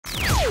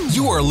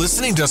You are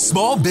listening to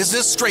Small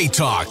Business Straight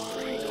Talk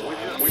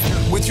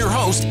with your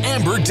host,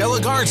 Amber De La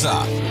Garza.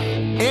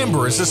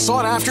 Amber is a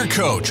sought-after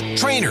coach,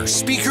 trainer,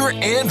 speaker,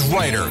 and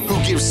writer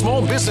who gives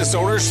small business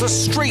owners the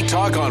straight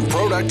talk on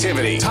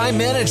productivity, time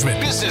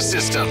management, business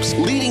systems,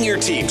 leading your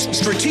teams,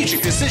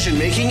 strategic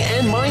decision-making,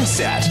 and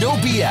mindset. No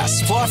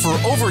BS, fluff, or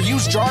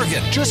overused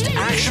jargon. Just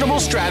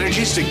actionable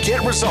strategies to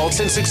get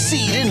results and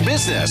succeed in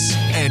business.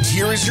 And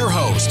here is your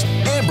host,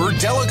 Amber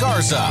De La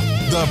Garza,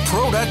 the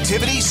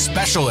productivity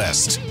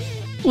specialist.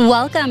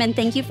 Welcome, and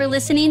thank you for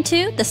listening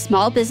to the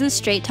Small Business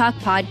Straight Talk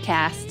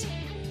podcast.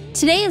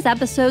 Today is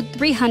episode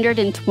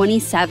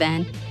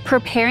 327,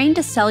 Preparing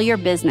to Sell Your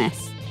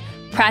Business,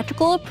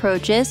 Practical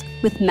Approaches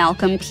with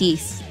Malcolm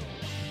Peace.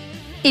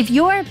 If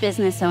you're a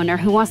business owner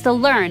who wants to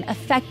learn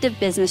effective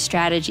business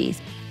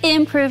strategies,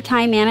 improve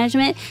time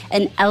management,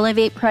 and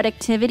elevate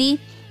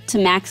productivity to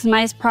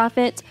maximize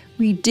profits,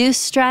 reduce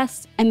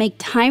stress, and make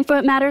time for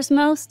what matters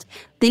most,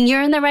 then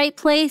you're in the right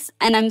place,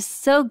 and I'm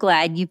so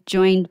glad you've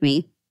joined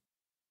me.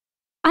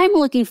 I'm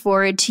looking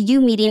forward to you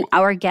meeting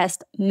our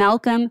guest,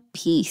 Malcolm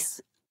Peace.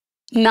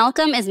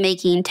 Malcolm is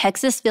making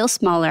Texas feel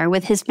smaller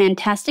with his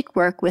fantastic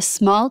work with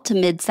small to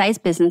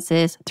mid-sized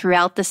businesses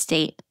throughout the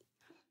state.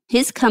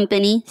 His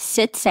company,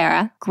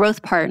 Tsetserra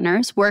Growth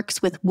Partners,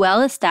 works with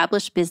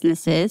well-established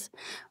businesses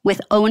with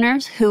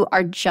owners who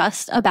are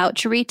just about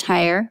to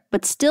retire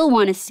but still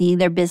want to see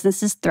their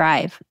businesses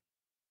thrive.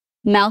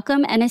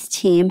 Malcolm and his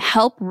team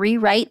help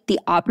rewrite the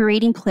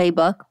operating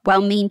playbook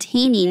while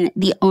maintaining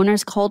the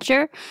owner's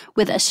culture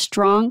with a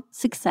strong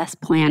success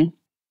plan.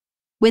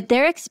 With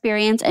their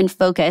experience and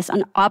focus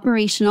on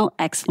operational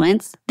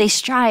excellence, they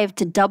strive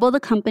to double the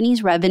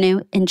company's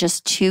revenue in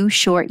just 2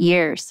 short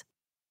years.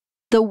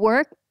 The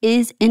work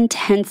is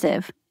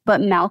intensive,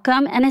 but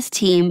Malcolm and his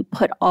team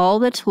put all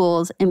the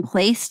tools in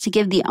place to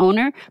give the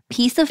owner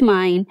peace of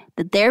mind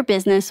that their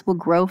business will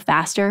grow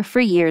faster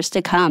for years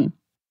to come.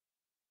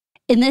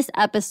 In this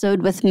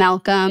episode with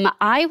Malcolm,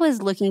 I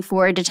was looking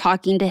forward to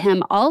talking to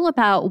him all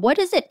about what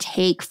does it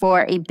take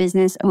for a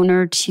business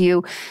owner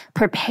to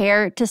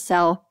prepare to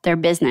sell their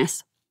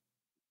business.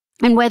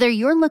 And whether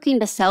you're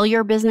looking to sell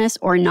your business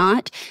or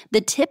not,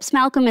 the tips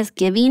Malcolm is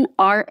giving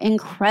are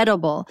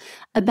incredible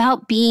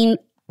about being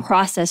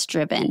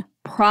process-driven,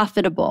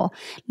 profitable,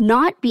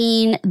 not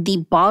being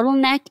the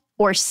bottleneck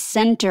or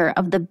center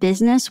of the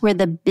business where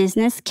the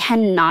business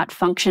cannot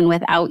function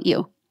without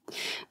you.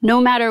 No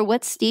matter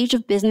what stage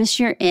of business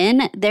you're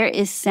in, there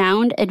is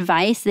sound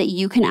advice that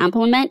you can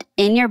implement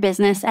in your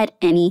business at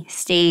any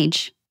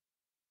stage.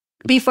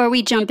 Before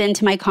we jump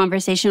into my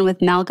conversation with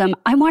Malcolm,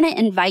 I want to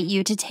invite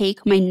you to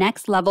take my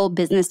next level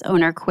business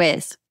owner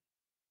quiz.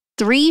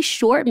 3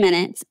 short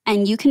minutes,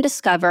 and you can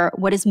discover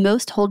what is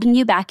most holding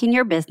you back in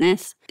your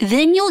business.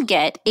 Then you'll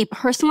get a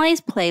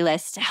personalized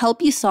playlist to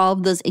help you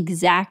solve those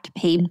exact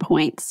pain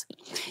points.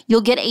 You'll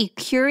get a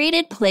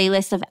curated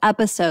playlist of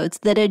episodes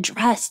that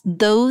address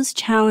those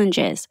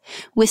challenges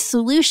with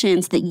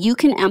solutions that you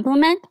can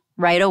implement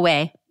right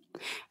away.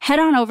 Head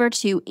on over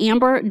to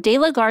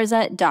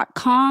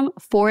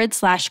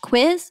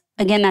amberdelagarza.com/quiz.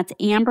 Again, that's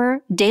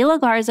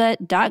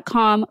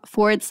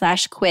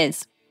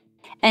amberdelagarza.com/quiz.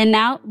 And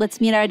now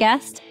let's meet our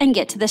guest and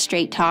get to the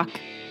straight talk.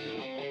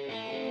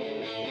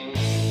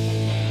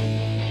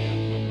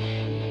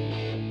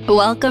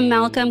 Welcome,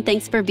 Malcolm.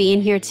 Thanks for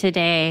being here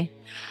today.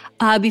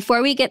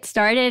 Before we get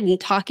started and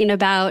talking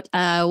about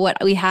what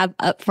we have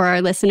up for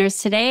our listeners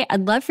today,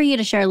 I'd love for you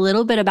to share a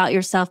little bit about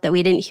yourself that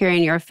we didn't hear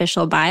in your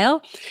official bio,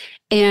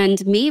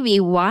 and maybe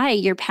why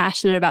you're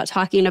passionate about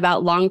talking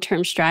about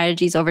long-term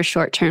strategies over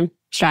short-term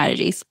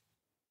strategies.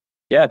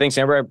 Yeah, thanks,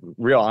 Amber.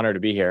 Real honor to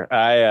be here.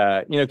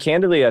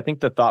 Candidly, I think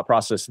the thought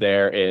process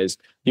there is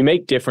you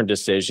make different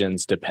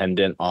decisions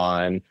dependent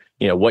on,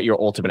 what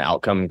your ultimate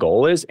outcome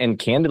goal is, and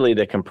candidly,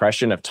 the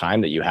compression of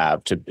time that you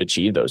have to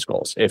achieve those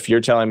goals. If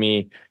you're telling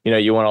me,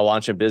 you want to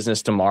launch a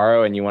business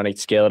tomorrow and you want to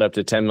scale it up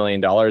to $10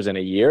 million in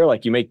a year,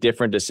 like you make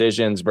different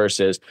decisions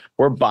versus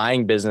we're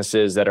buying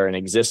businesses that are in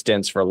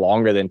existence for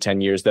longer than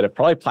 10 years that have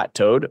probably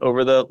plateaued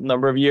over the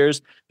number of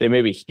years. They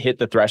maybe hit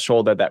the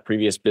threshold that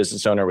previous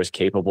business owner was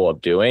capable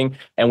of doing,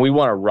 and we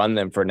want to run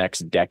them for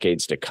next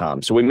decades to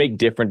come. So we make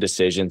different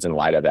decisions in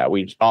light of that.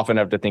 We often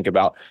have to think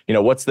about,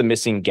 what's the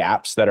missing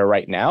gaps that are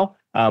right now,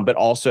 but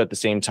also at the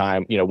same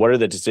time, what are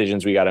the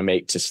decisions we got to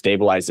make to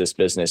stabilize this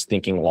business,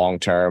 thinking long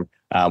term,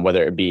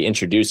 whether it be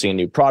introducing a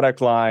new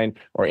product line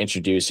or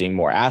introducing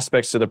more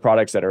aspects to the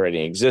products that are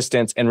already in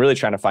existence, and really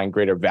trying to find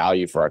greater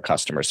value for our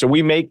customers. So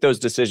we make those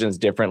decisions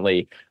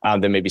differently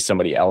than maybe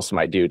somebody else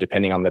might do,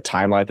 depending on the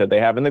timeline that they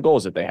have and the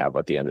goals that they have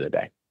at the end of the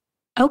day.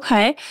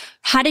 Okay.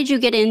 How did you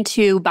get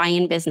into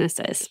buying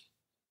businesses?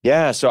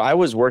 Yeah, so I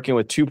was working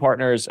with 2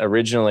 partners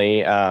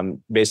originally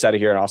based out of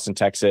here in Austin,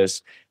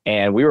 Texas,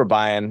 and we were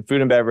buying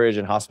food and beverage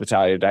and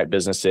hospitality type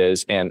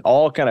businesses and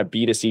all kind of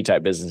B2C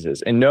type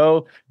businesses. And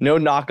no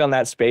knock on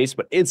that space,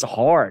 but it's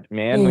hard,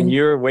 man. When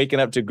you're waking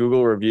up to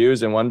Google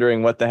reviews and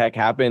wondering what the heck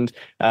happened,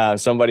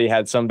 somebody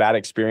had some bad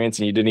experience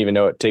and you didn't even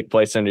know it take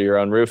place under your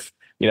own roof.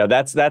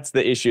 that's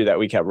the issue that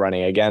we kept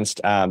running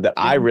against, that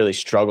I really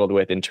struggled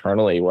with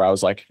internally, where I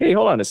was like, hey,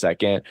 hold on a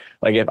second.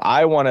 Like, if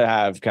I want to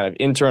have kind of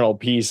internal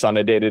peace on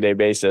a day-to-day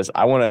basis,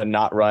 I want to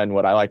not run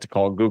what I like to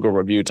call Google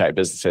review type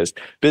businesses,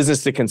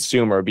 business to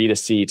consumer,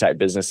 B2C type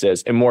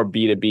businesses, and more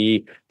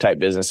B2B type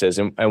businesses.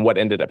 And what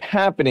ended up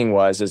happening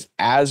is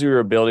as we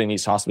were building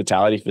these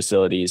hospitality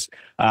facilities,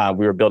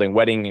 we were building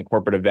wedding and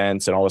corporate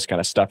events and all this kind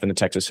of stuff in the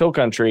Texas Hill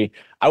Country.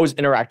 I was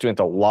interacting with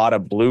a lot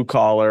of blue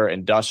collar,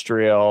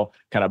 industrial,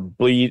 kind of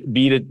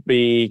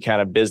B2B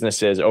kind of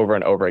businesses over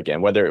and over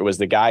again, whether it was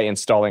the guy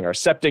installing our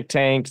septic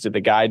tanks, or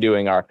the guy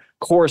doing our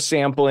core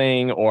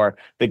sampling, or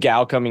the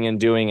gal coming and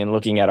doing and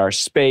looking at our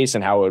space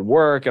and how it would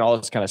work and all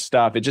this kind of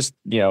stuff. It just,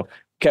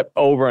 kept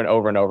over and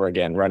over and over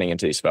again running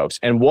into these folks.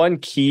 And one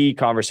key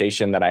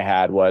conversation that I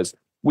had was,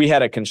 we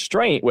had a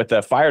constraint with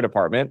the fire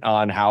department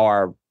on how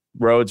our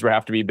roads would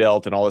have to be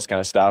built and all this kind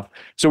of stuff.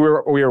 So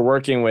we were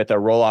working with a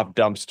roll-off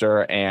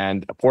dumpster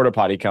and a porta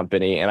potty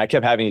company. And I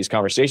kept having these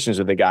conversations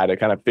with the guy to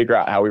kind of figure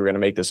out how we were going to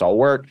make this all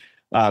work,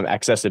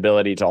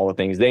 accessibility to all the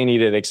things they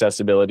needed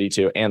accessibility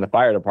to, and the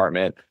fire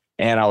department.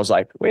 And I was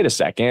like, wait a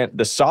second,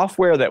 the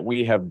software that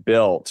we have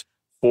built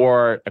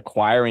for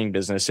acquiring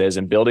businesses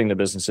and building the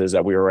businesses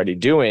that we were already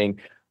doing,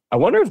 I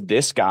wonder if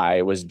this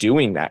guy was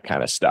doing that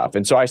kind of stuff.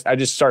 And so I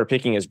just started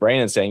picking his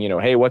brain and saying,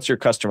 hey, what's your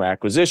customer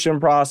acquisition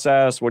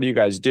process? What do you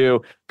guys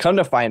do? Come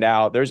to find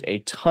out, there's a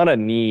ton of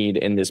need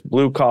in this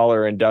blue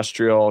collar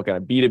industrial kind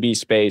of B2B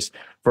space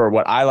for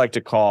what I like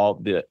to call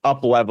the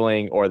up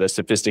leveling or the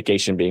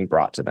sophistication being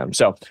brought to them.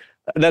 So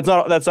that's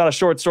not a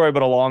short story,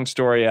 but a long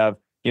story of,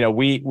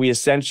 we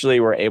essentially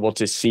were able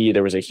to see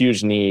there was a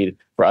huge need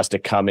for us to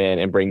come in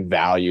and bring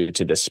value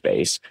to this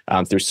space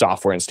through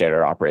software and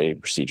standard operating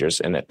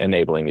procedures, and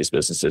enabling these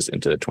businesses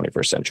into the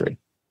 21st century.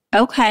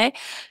 Okay.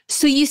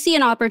 So you see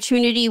an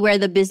opportunity where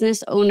the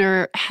business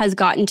owner has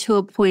gotten to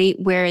a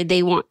point where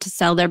they want to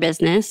sell their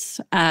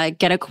business,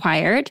 get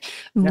acquired,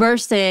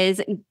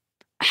 versus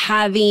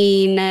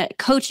having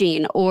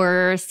coaching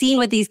or seeing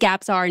what these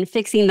gaps are and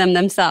fixing them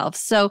themselves.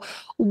 So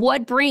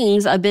what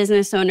brings a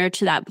business owner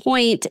to that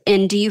point?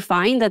 And do you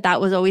find that that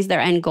was always their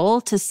end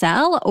goal, to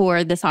sell,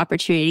 or this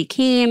opportunity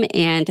came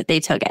and they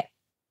took it?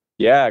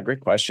 Yeah, great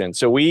question.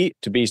 So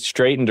to be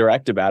straight and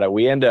direct about it,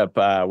 we end up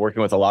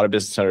working with a lot of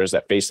business owners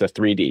that face the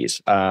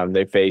 3Ds.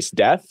 They face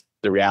death,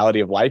 the reality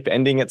of life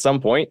ending at some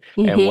point,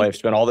 and they've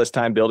spent all this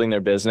time building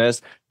their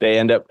business. They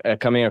end up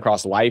coming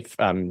across life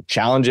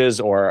challenges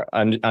or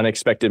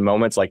unexpected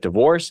moments like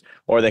divorce,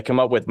 or they come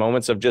up with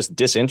moments of just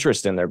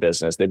disinterest in their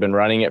business. They've been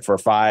running it for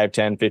 5,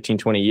 10, 15,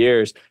 20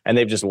 years, and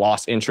they've just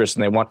lost interest,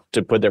 and they want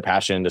to put their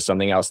passion into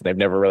something else, and they've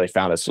never really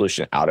found a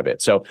solution out of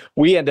it. So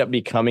we end up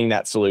becoming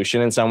that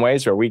solution in some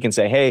ways, where we can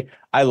say, hey,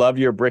 I love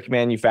your brick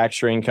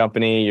manufacturing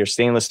company, your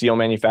stainless steel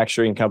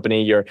manufacturing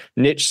company, your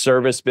niche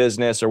service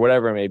business, or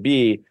whatever it may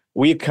be.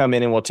 We come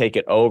in and we'll take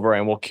it over,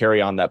 and we'll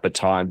carry on that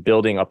baton,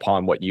 building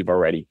upon what you've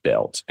already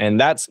built. And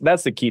that's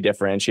the key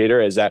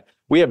differentiator, is that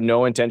we have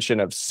no intention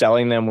of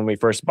selling them when we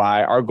first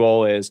buy. Our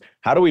goal is,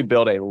 how do we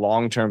build a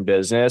long-term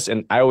business?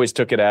 And I always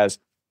took it as,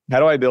 how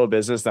do I build a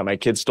business that my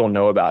kids still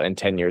know about in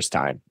 10 years'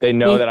 time? They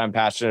know that I'm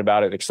passionate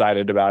about it,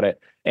 excited about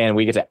it, and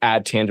we get to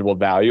add tangible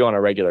value on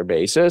a regular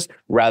basis,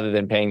 rather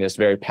than paying this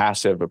very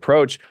passive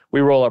approach.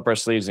 We roll up our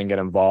sleeves and get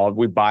involved.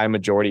 We buy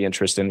majority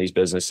interest in these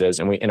businesses,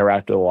 and we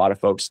interact with a lot of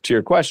folks, to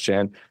your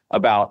question,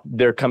 about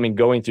they're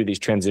going through these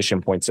transition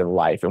points in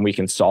life, and we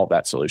can solve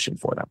that solution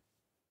for them.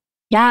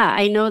 Yeah,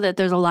 I know that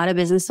there's a lot of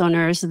business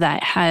owners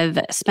that have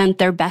spent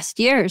their best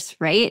years,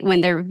 right? When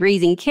they're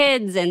raising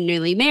kids and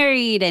newly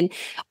married, and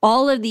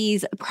all of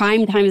these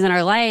prime times in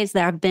our lives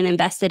that have been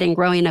invested in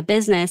growing a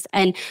business,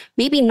 and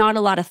maybe not a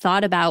lot of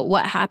thought about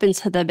what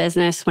happens to the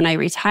business when I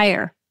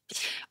retire,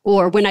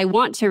 or when I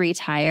want to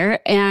retire.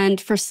 And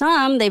for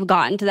some, they've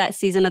gotten to that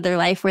season of their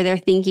life where they're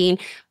thinking,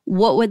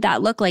 what would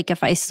that look like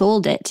if I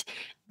sold it?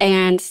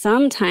 And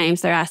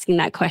sometimes they're asking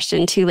that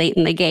question too late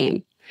in the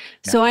game.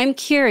 So I'm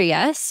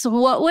curious,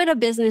 what would a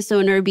business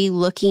owner be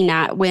looking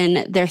at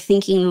when they're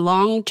thinking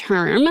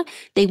long-term?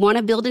 They want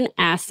to build an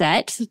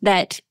asset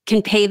that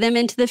can pay them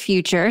into the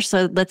future.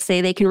 So let's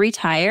say they can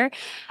retire.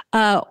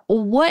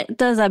 What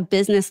does a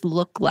business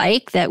look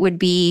like that would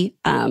be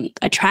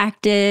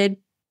attracted?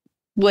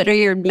 What are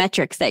your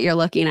metrics that you're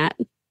looking at?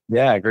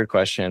 Yeah, great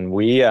question.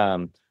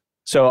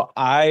 So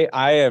I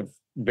have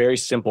very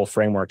simple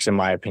frameworks, in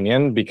my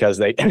opinion, because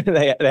they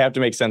have to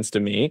make sense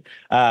to me.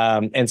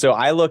 And so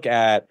I look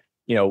at,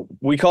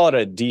 we call it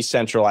a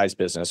decentralized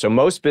business. So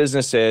most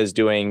businesses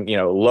doing,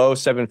 low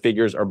 7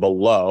 figures or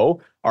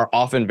below are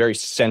often very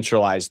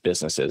centralized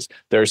businesses.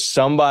 There's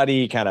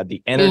somebody kind of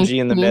the energy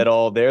in the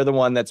middle. They're the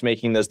one that's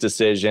making those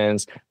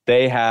decisions.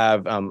 They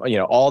have,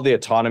 all the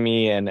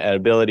autonomy and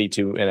ability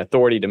and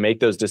authority to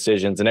make those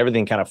decisions, and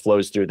everything kind of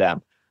flows through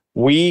them.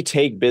 We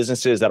take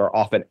businesses that are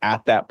often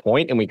at that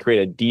point, and we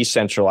create a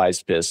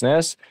decentralized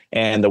business.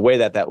 And the way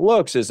that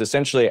looks is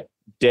essentially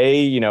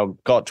day,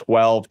 call it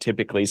 12,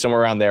 typically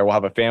somewhere around there, we'll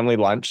have a family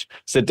lunch,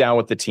 sit down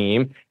with the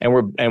team, and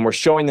we're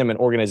showing them an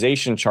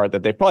organization chart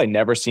that they've probably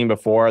never seen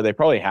before. They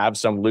probably have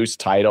some loose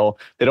title.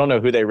 They don't know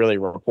who they really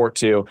report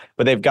to,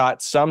 but they've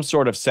got some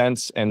sort of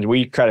sense, and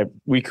we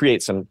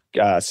create some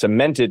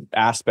cemented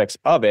aspects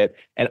of it.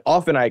 And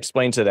often I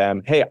explain to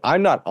them, hey,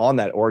 I'm not on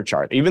that org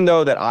chart. Even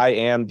though that I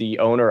am the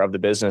owner of the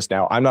business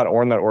now, I'm not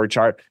on that org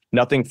chart.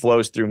 Nothing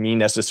flows through me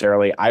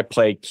necessarily. I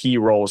play key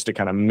roles to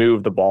kind of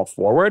move the ball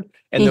forward.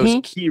 And those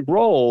key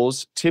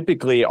roles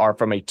typically are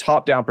from a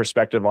top-down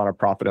perspective on a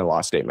profit and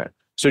loss statement.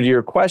 So to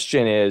your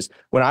question is,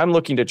 when I'm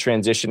looking to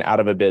transition out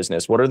of a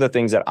business, what are the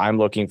things that I'm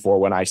looking for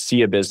when I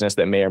see a business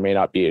that may or may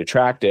not be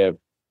attractive?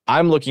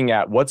 I'm looking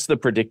at what's the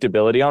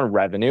predictability on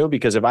revenue,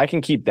 because if I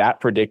can keep that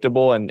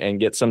predictable and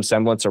get some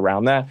semblance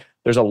around that,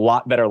 there's a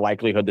lot better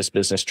likelihood this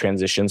business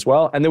transitions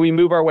well. And then we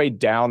move our way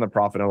down the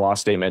profit and loss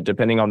statement,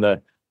 depending on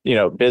the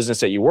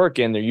business that you work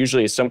in. There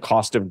usually is some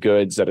cost of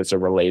goods that is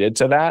related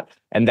to that.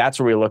 And that's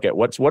where we look at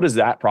what does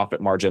that profit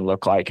margin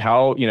look like?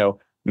 How,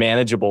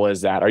 manageable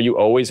is that? Are you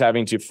always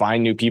having to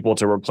find new people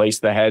to replace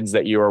the heads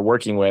that you are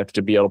working with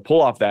to be able to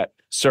pull off that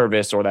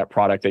service or that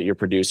product that you're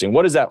producing?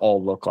 What does that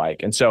all look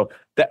like? And so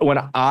that when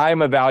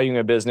I'm evaluating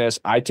a business,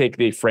 I take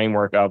the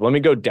framework of, let me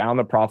go down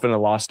the profit and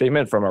loss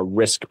statement from a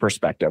risk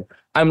perspective.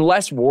 I'm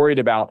less worried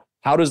about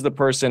how does the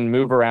person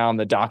move around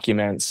the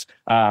documents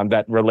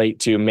that relate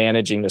to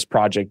managing this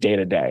project day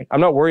to day.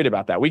 I'm not worried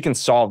about that. We can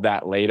solve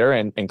that later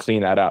and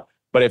clean that up.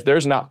 But if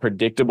there's not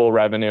predictable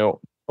revenue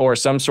or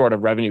some sort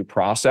of revenue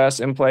process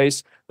in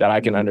place that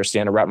I can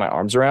understand and wrap my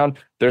arms around,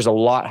 there's a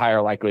lot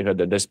higher likelihood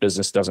that this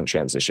business doesn't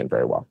transition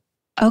very well.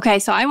 Okay,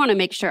 so I want to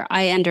make sure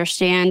I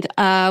understand.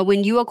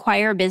 When you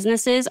acquire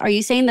businesses, are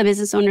you saying the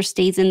business owner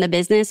stays in the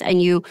business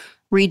and you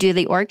redo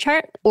the org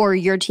chart, or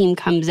your team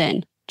comes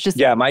in?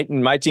 Yeah,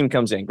 my team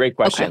comes in. Great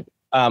question. Okay.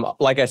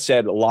 Like I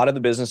said, a lot of the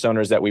business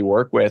owners that we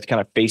work with kind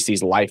of face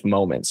these life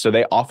moments. So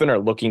they often are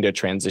looking to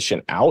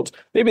transition out.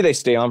 Maybe they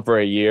stay on for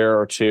a year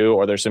or two,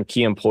 or there's some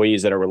key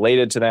employees that are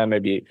related to them.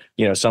 Maybe,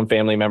 some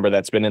family member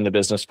that's been in the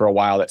business for a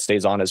while that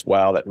stays on as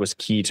well, that was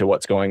key to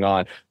what's going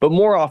on. But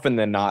more often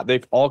than not,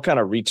 they've all kind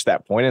of reached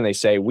that point and they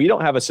say, we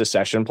don't have a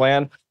succession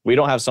plan. We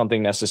don't have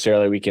something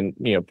necessarily we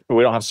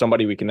don't have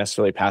somebody we can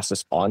necessarily pass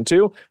this on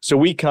to. So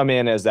we come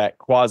in as that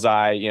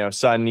quasi,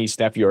 son, niece,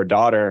 nephew, or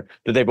daughter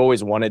that they've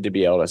always wanted to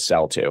be able to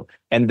sell to.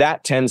 And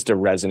that tends to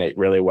resonate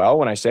really well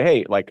when I say,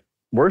 hey,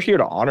 we're here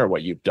to honor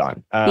what you've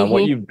done.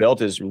 What you've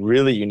built is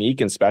really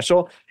unique and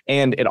special.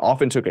 And it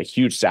often took a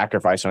huge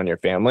sacrifice on your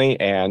family.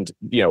 And,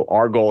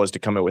 our goal is to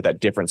come in with that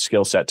different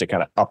skill set to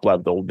kind of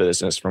up-level the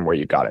business from where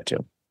you got it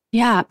to.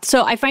 Yeah.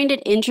 So I find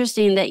it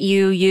interesting that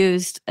you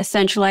used a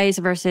centralized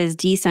versus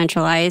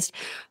decentralized.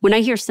 When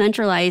I hear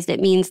centralized, it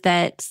means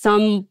that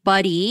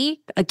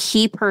somebody, a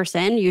key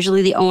person,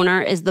 usually the owner,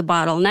 is the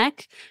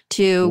bottleneck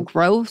to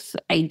growth,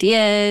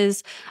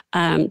 ideas,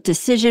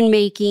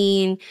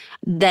 decision-making,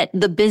 that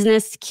the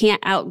business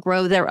can't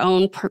outgrow their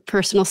own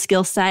personal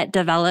skill set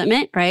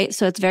development, right?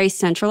 So it's very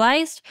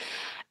centralized.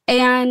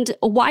 And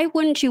why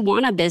wouldn't you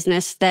want a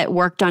business that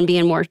worked on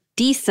being more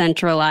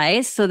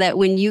decentralized so that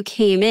when you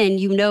came in,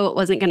 it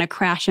wasn't going to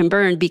crash and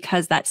burn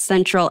because that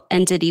central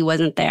entity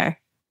wasn't there?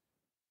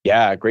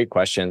 Yeah, great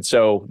question.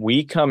 So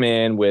we come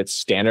in with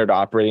standard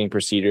operating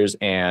procedures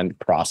and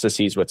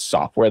processes with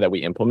software that we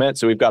implement.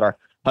 So we've got our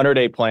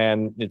 100-day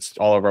plan. It's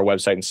all over our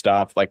website and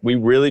stuff. We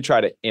really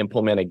try to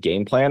implement a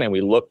game plan, and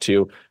we look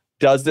to,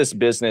 does this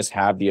business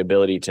have the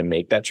ability to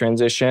make that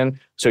transition?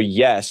 So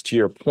yes, to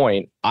your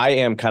point, I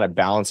am kind of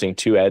balancing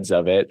two ends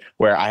of it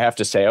where I have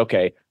to say,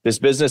 okay, this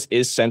business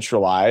is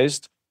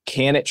centralized.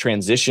 Can it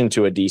transition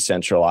to a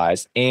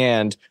decentralized?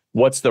 And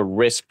what's the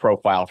risk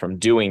profile from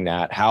doing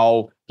that?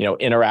 How,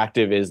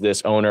 interactive is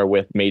this owner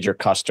with major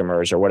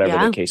customers or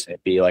whatever the case may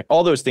be?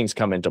 All those things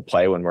come into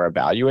play when we're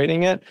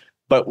evaluating it.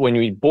 But when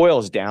we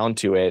boils down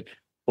to it,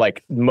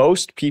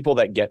 most people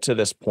that get to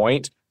this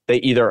point, they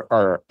either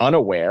are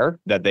unaware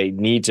that they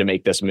need to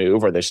make this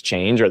move or this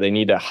change, or they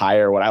need to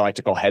hire what I like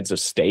to call heads of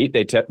state.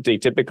 They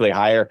typically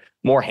hire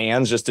more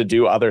hands just to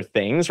do other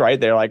things, right?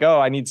 They're like, oh,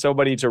 I need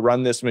somebody to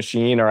run this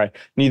machine, or I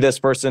need this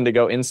person to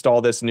go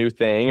install this new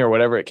thing, or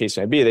whatever the case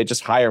may be. They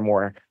just hire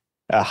more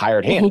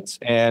hired hands.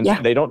 And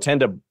they don't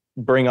tend to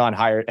bring on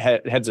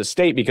heads of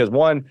state because,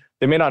 one,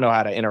 they may not know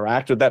how to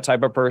interact with that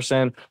type of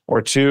person,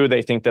 or two,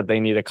 they think that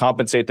they need to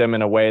compensate them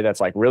in a way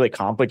that's really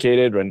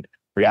complicated, when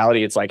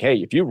reality, it's hey,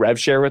 if you rev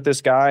share with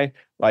this guy,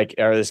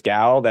 or this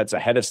gal that's a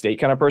head of state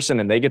kind of person,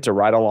 and they get to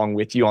ride along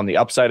with you on the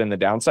upside and the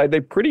downside, they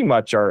pretty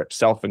much are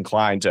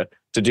self-inclined to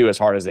do as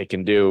hard as they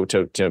can do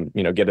to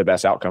get the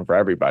best outcome for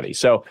everybody.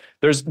 So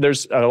there's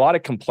a lot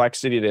of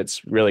complexity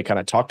that's really kind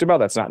of talked about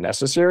that's not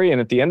necessary. And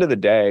at the end of the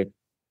day,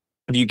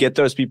 if you get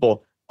those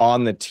people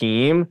on the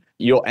team,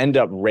 you'll end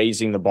up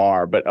raising the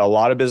bar. But a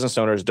lot of business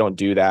owners don't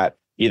do that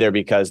either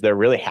because they're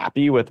really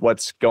happy with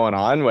what's going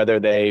on, whether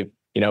they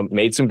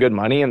made some good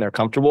money and they're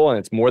comfortable and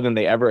it's more than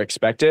they ever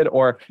expected,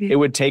 or it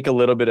would take a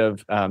little bit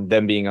of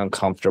them being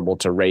uncomfortable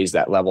to raise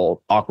that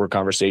level, awkward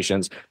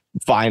conversations.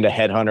 find a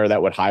headhunter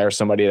that would hire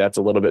somebody that's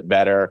a little bit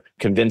better,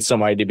 convince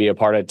somebody to be a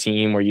part of a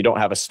team where you don't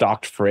have a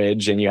stocked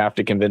fridge and you have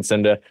to convince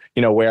them to,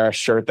 wear a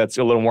shirt that's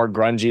a little more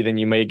grungy than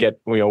you may get,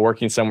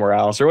 working somewhere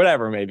else or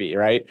whatever it may be,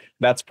 right?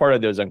 That's part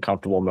of those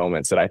uncomfortable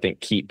moments that I think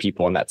keep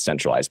people in that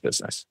centralized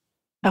business.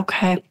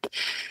 Okay.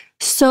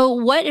 So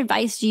what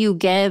advice do you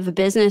give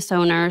business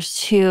owners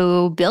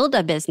to build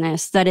a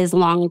business that is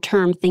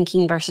long-term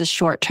thinking versus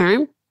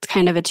short-term? It's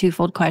kind of a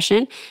twofold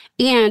question.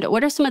 And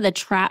what are some of the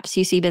traps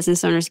you see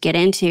business owners get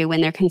into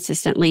when they're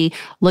consistently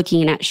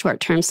looking at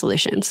short-term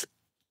solutions?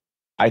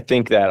 I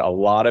think that a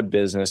lot of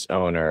business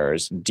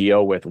owners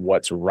deal with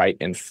what's right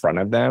in front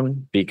of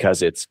them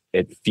because it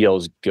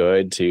feels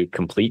good to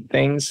complete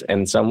things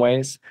in some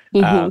ways.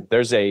 Mm-hmm.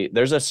 There's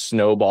a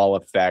snowball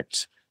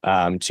effect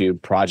to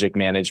project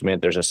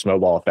management. There's a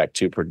snowball effect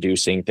to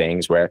producing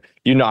things where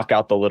you knock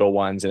out the little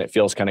ones and it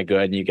feels kind of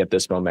good and you get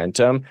this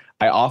momentum.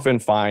 I often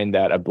find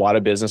that a lot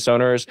of business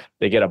owners,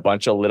 they get a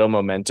bunch of little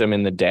momentum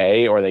in the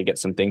day, or they get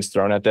some things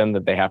thrown at them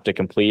that they have to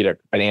complete, or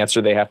an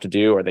answer they have to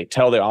do, or they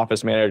tell the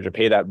office manager to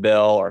pay that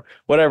bill or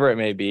whatever it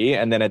may be.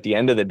 And then at the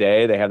end of the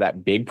day, they have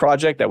that big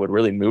project that would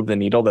really move the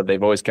needle that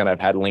they've always kind of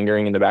had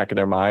lingering in the back of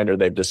their mind, or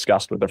they've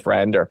discussed with a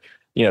friend or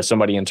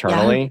somebody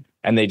internally,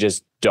 and they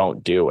just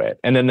don't do it.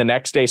 And then the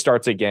next day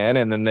starts again.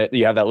 And then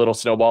you have that little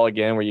snowball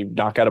again where you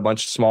knock out a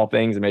bunch of small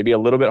things and maybe a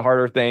little bit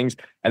harder things.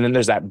 And then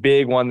there's that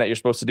big one that you're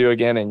supposed to do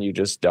again, and you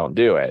just don't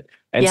do it.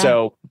 And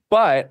so,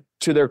 but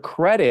to their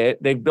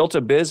credit, they've built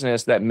a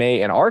business that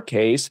may, in our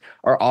case,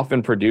 are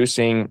often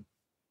producing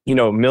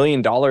 $1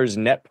 million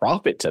net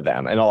profit to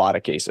them in a lot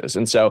of cases.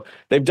 And so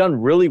they've done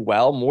really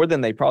well, more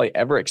than they probably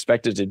ever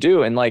expected to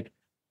do. And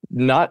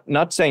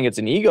not saying it's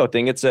an ego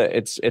thing. It's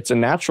a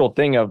natural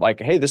thing of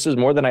hey, this is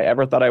more than I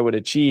ever thought I would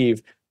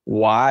achieve.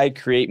 Why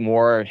create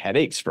more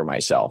headaches for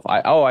myself?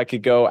 I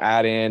could go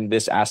add in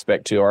this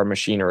aspect to our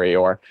machinery,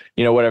 or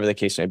whatever the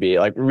case may be.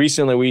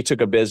 Recently, we took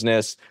a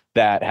business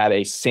that had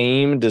a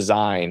same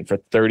design for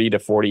 30 to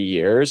 40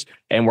 years,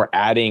 and we're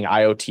adding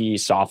IoT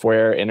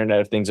software,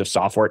 Internet of Things of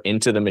software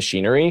into the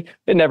machinery.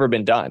 It'd never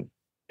been done.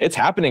 It's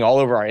happening all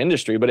over our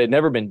industry, but it'd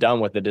never been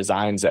done with the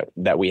designs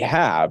that we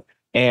have.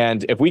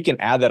 And if we can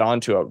add that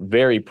onto a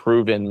very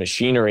proven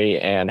machinery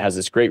and has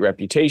this great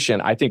reputation,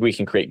 I think we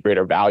can create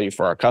greater value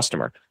for our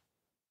customer.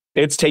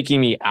 It's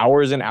taking me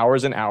hours and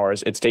hours and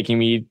hours. It's taking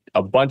me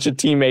a bunch of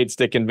teammates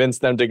to convince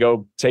them to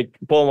go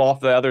pull them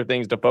off the other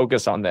things to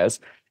focus on this.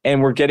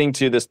 And we're getting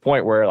to this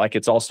point where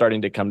it's all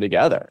starting to come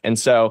together. And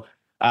so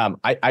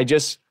I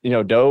just,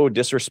 no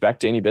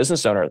disrespect to any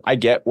business owner. I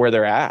get where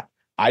they're at.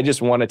 I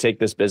just want to take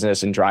this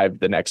business and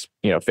drive the next,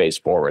 phase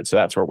forward. So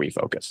that's where we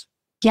focus.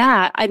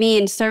 Yeah. I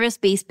mean,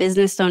 service-based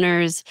business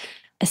owners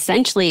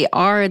essentially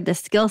are the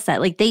skill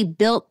set. They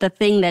built the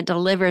thing that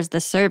delivers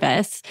the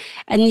service.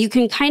 And you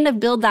can kind of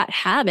build that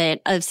habit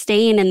of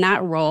staying in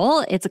that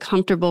role. It's a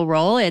comfortable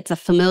role. It's a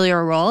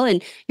familiar role.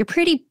 And you're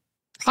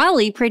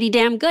probably pretty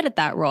damn good at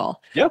that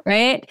role. Yep.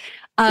 Right?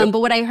 Yep.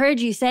 But what I heard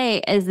you say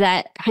is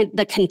that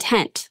the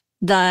content,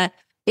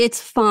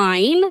 it's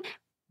fine,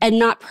 and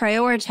not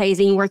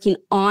prioritizing working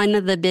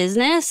on the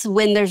business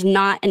when there's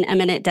not an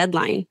imminent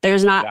deadline.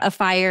 There's not a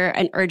fire,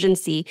 an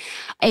urgency.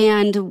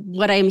 And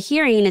what I'm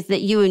hearing is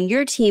that you and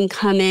your team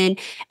come in,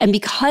 and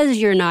because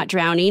you're not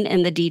drowning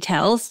in the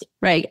details,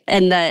 right,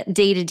 and the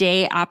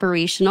day-to-day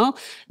operational,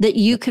 that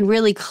you can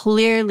really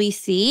clearly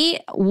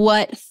see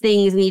what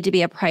things need to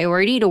be a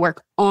priority to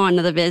work on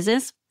the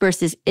business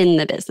versus in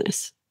the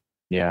business.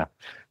 Yeah.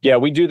 Yeah,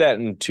 we do that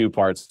in two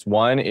parts.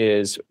 One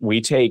is we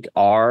take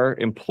our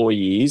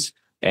employees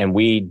and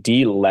we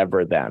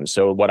de-lever them.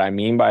 So what I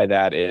mean by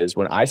that is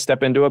when I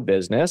step into a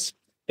business,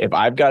 if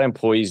I've got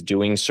employees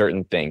doing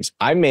certain things,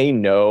 I may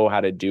know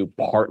how to do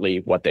partly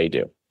what they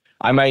do.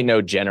 I might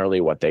know generally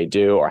what they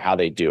do or how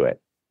they do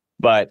it.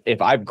 But if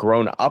I've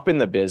grown up in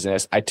the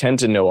business, I tend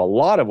to know a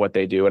lot of what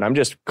they do. And I'm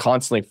just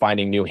constantly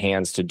finding new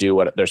hands to do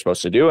what they're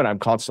supposed to do. And I'm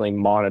constantly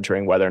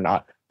monitoring whether or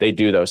not they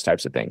do those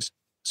types of things.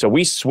 So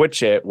we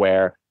switch it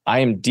where I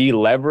am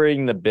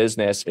de-levering the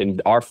business in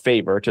our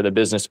favor to the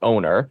business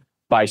owner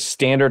by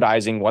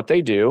standardizing what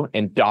they do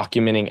and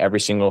documenting every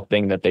single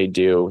thing that they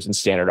do in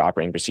standard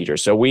operating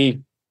procedures. So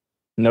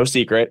no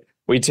secret,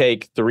 we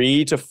take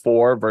 3 to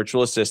 4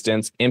 virtual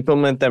assistants,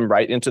 implement them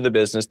right into the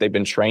business. They've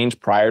been trained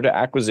prior to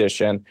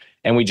acquisition,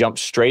 and we jump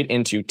straight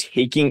into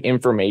taking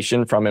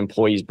information from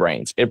employees'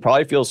 brains. It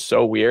probably feels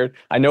so weird.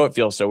 I know it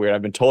feels so weird.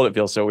 I've been told it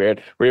feels so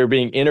weird, where you're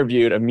being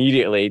interviewed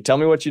immediately. Tell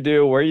me what you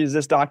do, where you use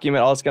this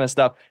document, all this kind of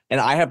stuff. And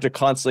I have to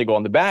constantly go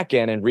on the back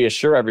end and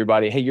reassure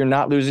everybody, hey, you're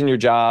not losing your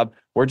job.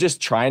 We're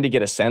just trying to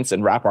get a sense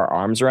and wrap our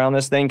arms around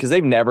this thing because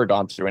they've never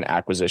gone through an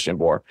acquisition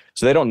board.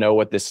 So they don't know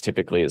what this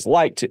typically is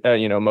like,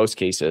 most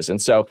cases.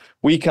 And so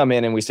we come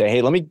in and we say,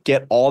 hey, let me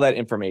get all that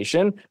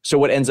information. So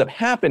what ends up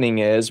happening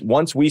is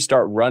once we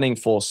start running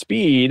full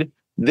speed,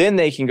 Then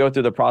they can go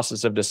through the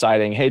process of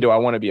deciding, hey, do I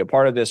want to be a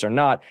part of this or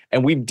not?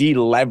 And we've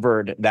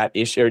delevered that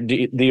issue,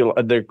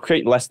 or they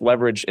create less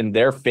leverage in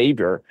their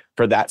favor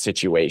for that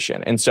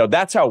situation. And so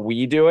that's how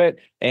we do it.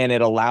 And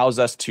it allows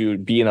us to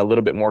be in a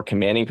little bit more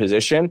commanding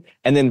position.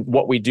 And then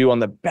what we do on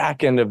the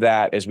back end of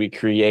that is we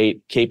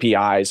create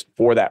KPIs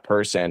for that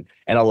person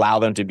and allow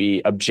them to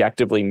be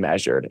objectively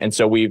measured. And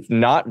so we've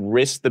not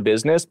risked the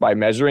business by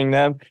measuring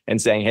them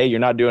and saying, hey, you're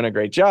not doing a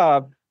great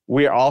job.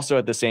 We are also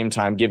at the same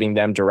time giving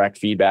them direct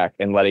feedback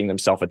and letting them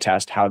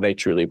self-attest how they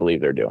truly believe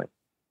they're doing.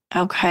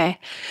 Okay.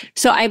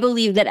 So I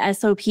believe that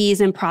SOPs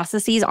and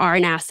processes are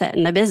an asset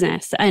in the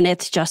business, and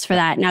it's just for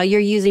that. Now you're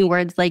using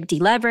words like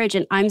deleverage,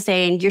 and I'm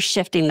saying you're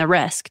shifting the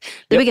risk.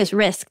 The biggest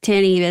risk to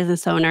any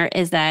business owner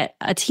is that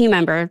a team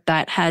member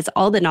that has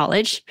all the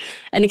knowledge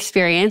and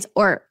experience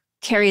or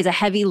carries a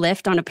heavy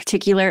lift on a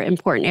particular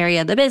important area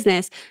of the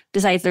business,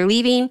 decides they're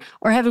leaving,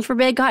 or heaven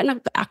forbid, got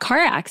in a car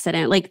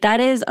accident. Like that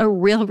is a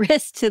real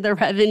risk to the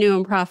revenue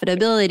and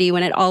profitability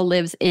when it all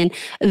lives in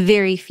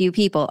very few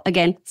people.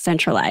 Again,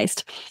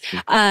 centralized.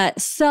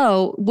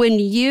 So when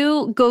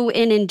you go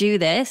in and do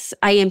this,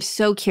 I am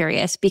so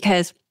curious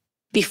because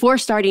before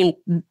starting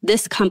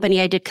this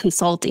company, I did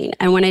consulting.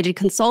 And when I did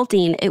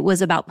consulting, it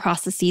was about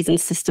processes and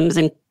systems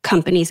and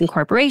companies and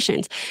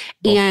corporations.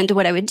 And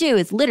what I would do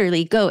is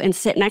literally go and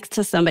sit next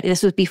to somebody.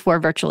 This was before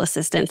virtual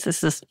assistants.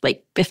 This is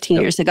like 15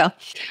 years ago.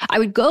 I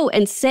would go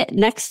and sit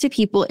next to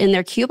people in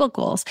their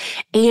cubicles.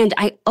 And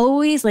I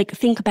always like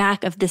think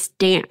back of this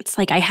dance.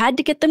 Like I had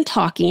to get them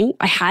talking.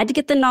 I had to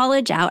get the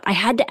knowledge out. I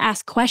had to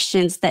ask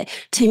questions that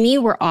to me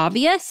were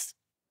obvious.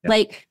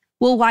 Like,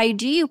 well, why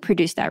do you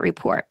produce that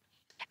report?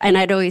 And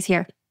I'd always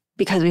hear,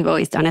 because we've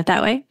always done it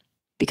that way,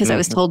 because I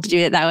was told to do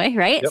it that way,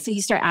 right? So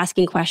you start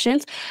asking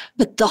questions.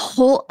 But the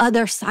whole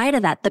other side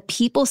of that, the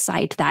people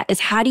side to that is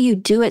how do you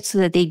do it so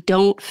that they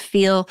don't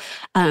feel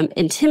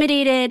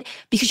intimidated?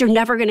 Because you're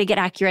never going to get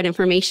accurate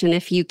information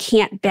if you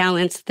can't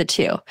balance the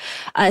two.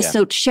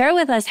 So share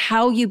with us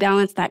how you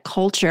balance that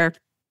culture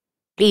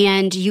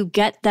and you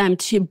get them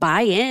to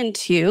buy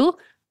into,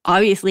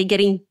 obviously,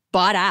 getting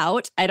bought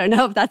out. I don't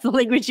know if that's the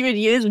language you would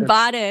use,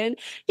 bought in.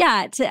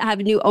 Yeah, to have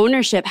new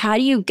ownership. How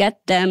do you get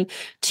them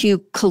to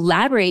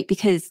collaborate?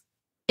 Because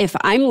if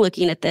I'm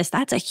looking at this,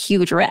 that's a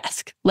huge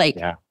risk. Like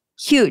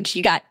huge.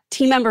 You got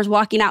team members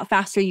walking out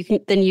faster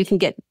than you can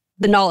get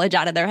the knowledge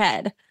out of their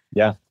head.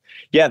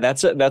 Yeah,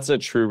 that's a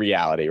true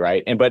reality,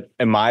 right? But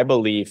in my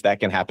belief, that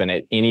can happen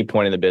at any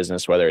point in the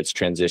business, whether it's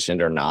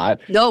transitioned or not.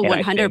 No,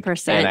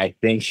 100%.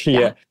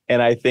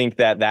 And I think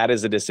that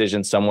is a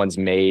decision someone's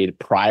made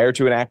prior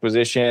to an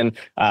acquisition.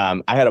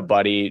 I had a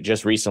buddy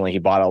just recently, he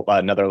bought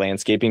another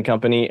landscaping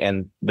company,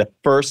 and the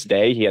first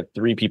day he had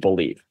 3 people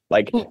leave.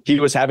 Like he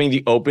was having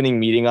the opening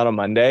meeting on a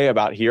Monday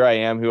about here I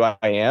am, who I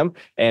am.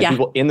 And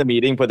people in the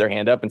meeting put their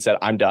hand up and said,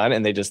 I'm done.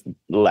 And they just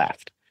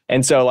left.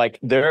 And so like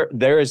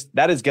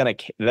that's going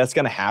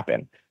to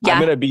happen. I'm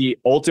going to be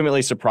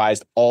ultimately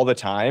surprised all the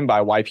time by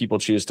why people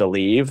choose to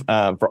leave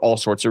for all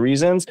sorts of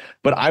reasons,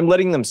 but I'm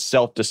letting them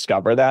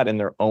self-discover that in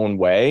their own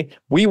way.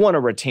 We want to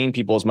retain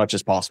people as much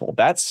as possible.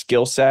 That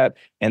skill set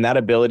and that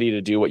ability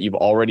to do what you've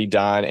already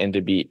done and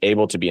to be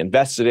able to be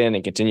invested in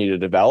and continue to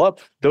develop,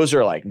 those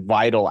are like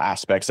vital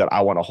aspects that I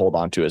want to hold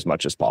on to as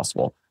much as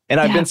possible. And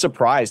I've been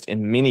surprised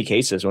in many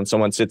cases when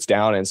someone sits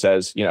down and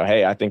says,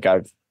 hey, I think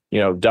I've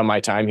done my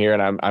time here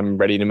and I'm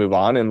ready to move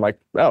on. And like,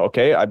 oh,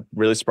 okay, I'm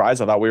really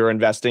surprised. I thought we were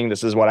investing.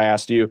 This is what I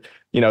asked you,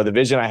 the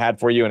vision I had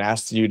for you and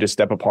asked you to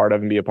step a part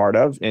of and be a part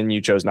of, and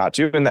you chose not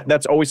to. And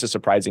that's always a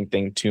surprising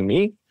thing to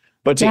me.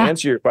 But to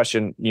answer your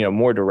question,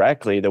 more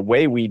directly, the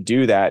way we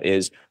do that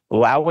is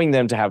allowing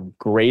them to have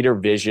greater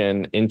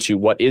vision into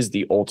what is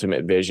the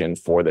ultimate vision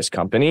for this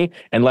company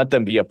and let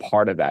them be a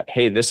part of that.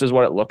 Hey, this is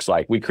what it looks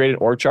like. We created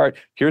an org chart.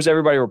 Here's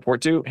everybody to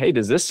report to. Hey,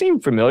 does this seem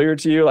familiar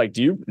to you? Like,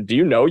 do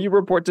you know you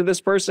report to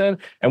this person?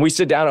 And we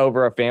sit down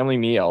over a family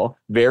meal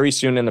very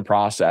soon in the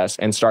process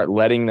and start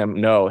letting them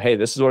know, hey,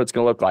 this is what it's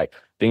going to look like.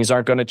 Things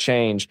aren't going to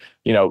change.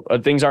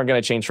 Things aren't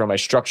going to change from a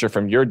structure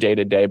from your day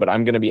to day, but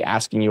I'm going to be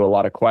asking you a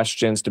lot of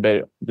questions to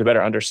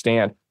better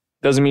understand.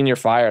 Doesn't mean you're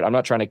fired. I'm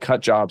not trying to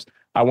cut jobs.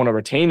 I want to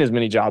retain as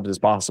many jobs as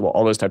possible,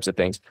 all those types of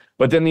things.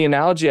 But then the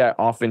analogy I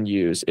often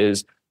use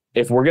is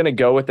if we're going to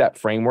go with that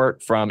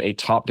framework from a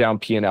top-down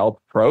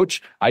P&L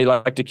approach, I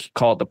like to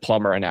call it the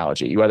plumber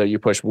analogy. Whether you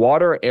push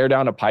water or air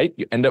down a pipe,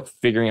 you end up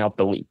figuring out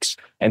the leaks.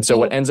 And so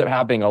what ends up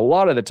happening a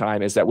lot of the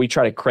time is that we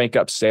try to crank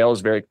up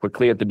sales very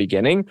quickly at the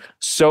beginning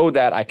so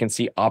that I can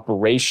see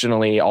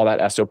operationally all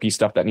that SOP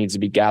stuff that needs to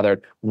be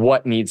gathered,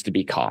 what needs to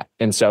be caught.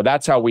 And so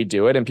that's how we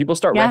do it. And people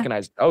start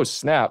recognizing, oh,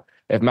 snap.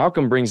 If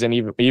Malcolm brings in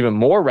even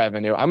more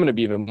revenue, I'm going to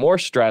be even more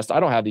stressed. I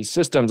don't have these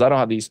systems. I don't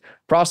have these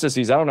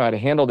processes. I don't know how to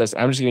handle this.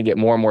 I'm just going to get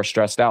more and more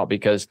stressed out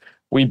because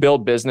we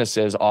build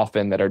businesses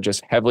often that are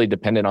just heavily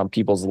dependent on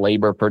people's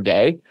labor per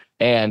day.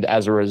 And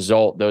as a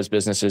result, those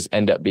businesses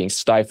end up being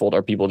stifled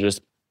or people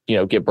just,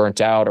 get burnt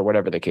out or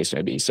whatever the case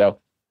may be. So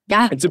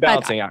it's a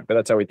balancing act, but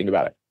that's how we think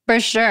about it. For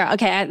sure.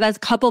 Okay. That's a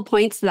couple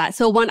points to that.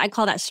 So one, I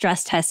call that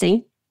stress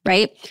testing.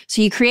 right?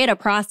 So you create a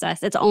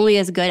process. It's only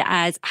as good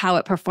as how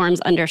it performs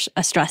under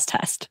a stress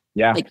test.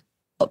 Yeah.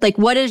 Like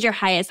what is your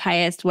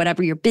highest,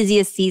 whatever your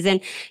busiest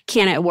season?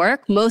 Can it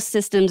work? Most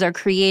systems are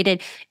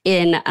created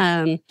in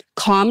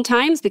calm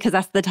times because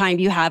that's the time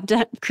you have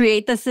to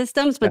create the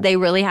systems, but they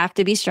really have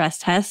to be stress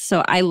tests.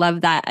 So I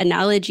love that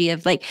analogy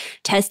of like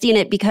testing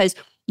it, because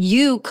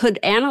you could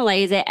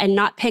analyze it and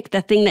not pick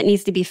the thing that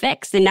needs to be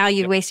fixed. And now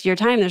you've wasted your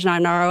time. There's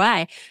not an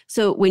ROI.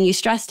 So when you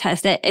stress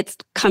test it, it's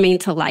coming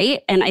to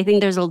light. And I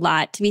think there's a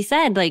lot to be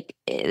said. Like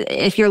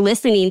if you're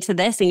listening to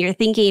this and you're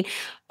thinking,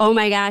 oh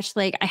my gosh,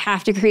 like I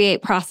have to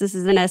create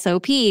processes and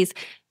SOPs.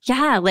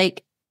 Yeah,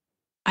 like,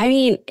 I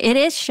mean, it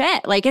is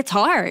shit. Like it's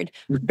hard,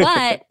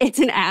 but it's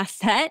an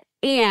asset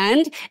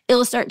and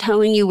it'll start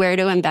telling you where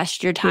to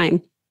invest your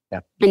time.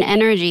 And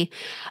energy.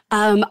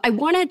 I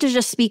wanted to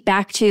just speak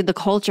back to the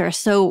culture.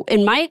 So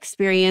in my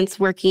experience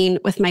working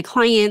with my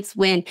clients,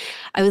 when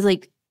I was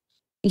like,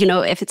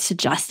 if it's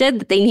suggested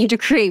that they need to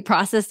create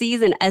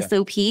processes and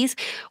SOPs,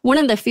 one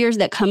of the fears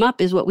that come up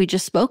is what we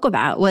just spoke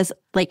about was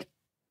like,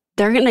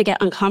 they're going to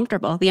get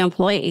uncomfortable, the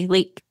employee,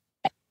 like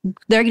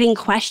they're getting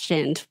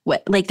questioned,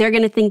 like they're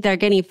going to think they're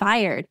getting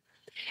fired.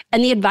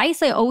 And the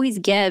advice I always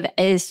give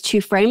is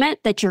to frame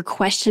it that you're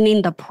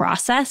questioning the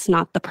process,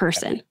 not the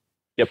person.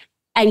 Yep.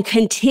 And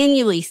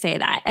continually say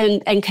that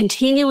and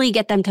continually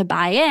get them to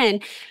buy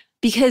in,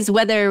 because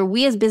whether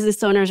we as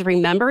business owners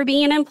remember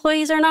being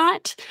employees or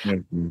not,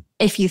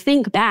 if you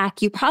think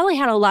back, you probably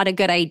had a lot of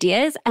good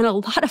ideas and a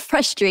lot of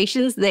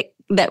frustrations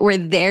that were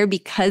there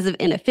because of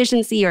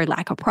inefficiency or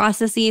lack of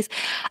processes.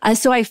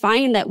 So I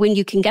find that when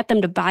you can get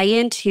them to buy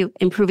into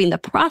improving the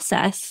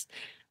process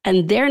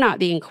and they're not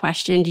being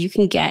questioned, you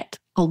can get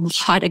a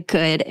lot of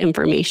good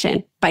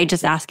information by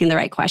just asking the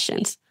right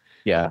questions.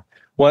 Yeah.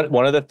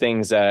 One of the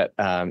things that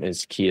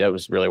is key, that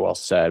was really well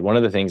said. One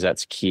of the things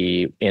that's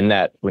key in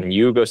that when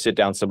you go sit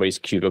down somebody's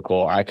cubicle,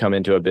 or I come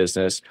into a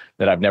business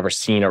that I've never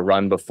seen or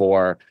run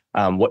before,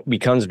 what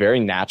becomes very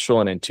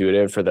natural and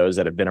intuitive for those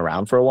that have been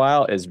around for a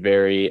while is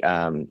very,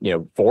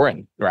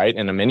 foreign, right?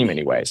 In many,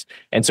 many ways.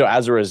 And so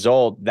as a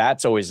result,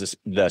 that's always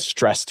the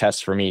stress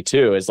test for me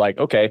too, is like,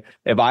 okay,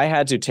 if I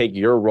had to take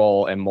your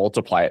role and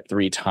multiply it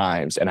 3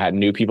 times and had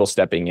new people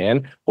stepping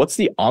in, what's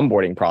the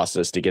onboarding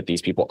process to get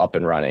these people up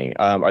and running?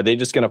 Are they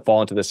just going to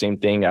fall into the same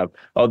thing of,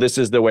 oh, this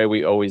is the way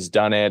we always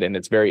done it and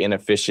it's very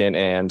inefficient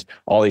and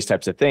all these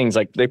types of things?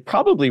 Like they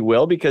probably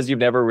will, because you've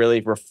never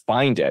really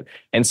refined it.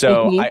 And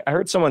so I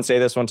heard someone say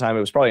this one time,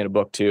 it was probably in a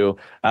book too.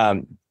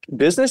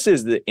 Business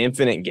is the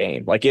infinite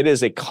game. Like it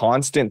is a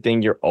constant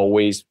thing you're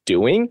always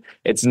doing.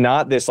 It's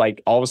not this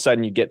like all of a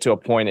sudden you get to a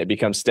point, it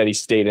becomes steady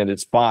state and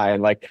it's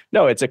fine. Like,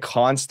 no, it's a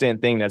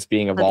constant thing that's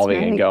being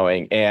evolving and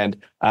going. And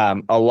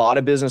a lot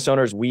of business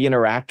owners we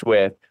interact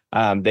with,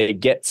 they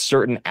get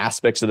certain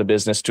aspects of the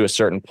business to a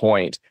certain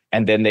point,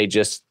 and then they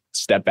just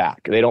step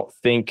back. They don't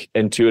think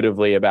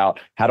intuitively about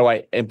how do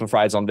I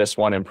empathize on this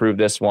one, improve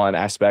this one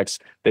aspects.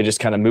 They just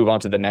kind of move on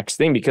to the next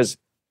thing, because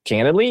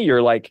candidly,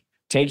 you're like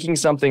taking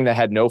something that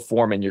had no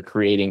form and you're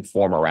creating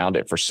form around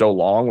it for so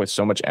long with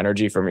so much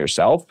energy from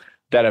yourself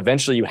that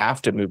eventually you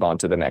have to move on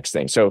to the next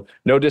thing. So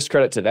no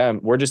discredit to them.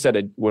 We're just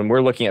when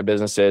we're looking at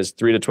businesses,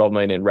 3 to 12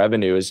 million in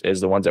revenue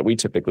is the ones that we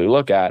typically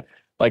look at.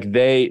 Like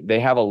they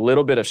have a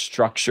little bit of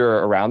structure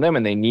around them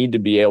and they need to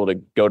be able to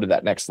go to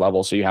that next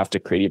level. So you have to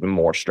create even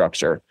more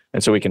structure.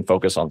 And so we can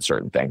focus on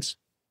certain things.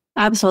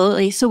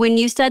 Absolutely. So when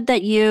you said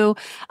that you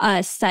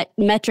set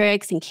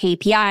metrics and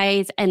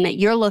KPIs and that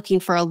you're looking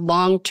for a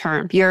long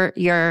term,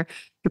 you're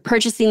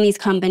purchasing these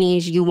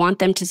companies, you want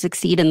them to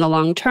succeed in the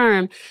long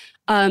term.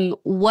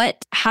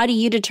 How do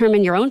you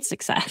determine your own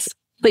success?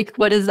 Like,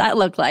 what does that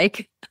look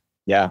like?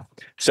 Yeah.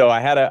 So I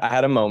had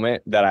a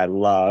moment that I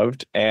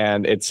loved,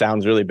 and it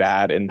sounds really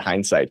bad in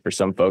hindsight for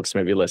some folks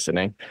maybe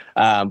listening.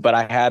 But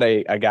I had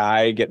a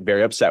guy get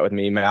very upset with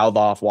me, mouth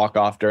off, walk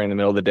off during the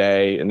middle of the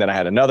day. And then I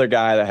had another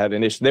guy that had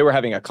an issue. They were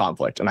having a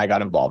conflict and I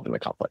got involved in the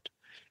conflict.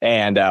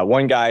 And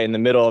one guy in the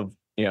middle of,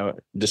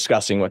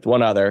 discussing with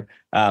one other,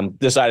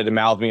 decided to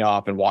mouth me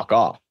off and walk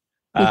off.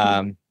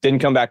 Didn't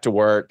come back to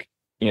work,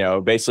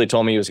 basically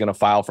told me he was going to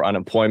file for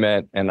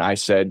unemployment. And I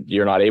said,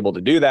 you're not able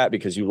to do that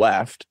because you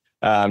left.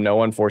 No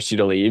one forced you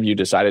to leave. You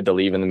decided to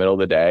leave in the middle of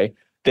the day.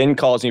 Then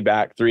calls me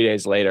back 3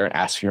 days later and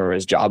asks for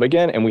his job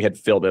again. And we had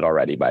filled it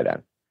already by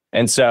then.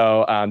 And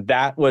so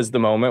that was the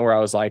moment where I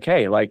was like,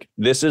 hey, like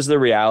this is the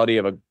reality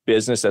of a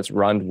business that's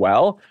run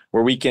well,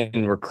 where we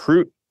can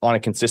recruit on a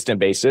consistent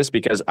basis,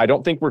 because I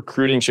don't think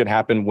recruiting should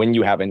happen when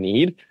you have a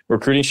need.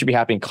 Recruiting should be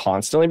happening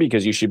constantly,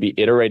 because you should be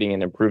iterating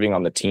and improving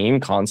on the team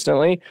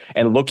constantly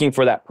and looking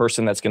for that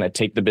person that's going to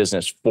take the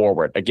business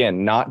forward.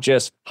 Again, not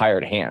just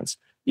hired hands.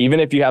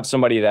 Even if you have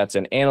somebody that's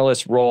an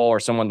analyst role or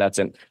someone that's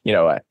a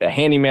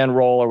handyman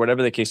role or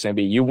whatever the case may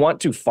be, you want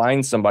to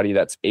find somebody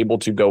that's able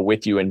to go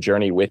with you and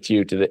journey with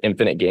you to the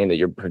infinite game that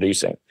you're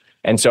producing.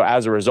 And so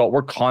as a result,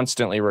 we're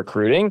constantly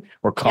recruiting,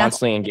 we're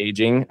constantly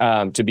engaging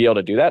to be able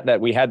to do that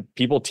we had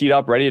people teed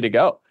up ready to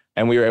go.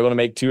 and we were able to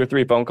make 2 or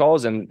 3 phone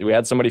calls, and we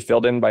had somebody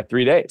filled in by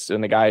 3 days.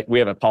 And the guy, we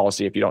have a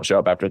policy if you don't show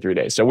up after 3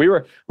 days. So we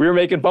were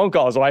making phone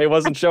calls while he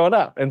wasn't showing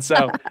up. And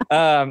so,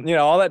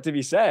 all that to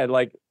be said,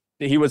 like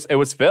it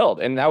was filled,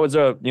 and that was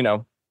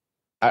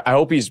I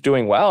hope he's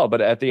doing well, but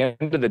at the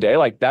end of the day,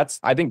 like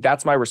I think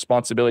that's my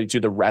responsibility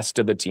to the rest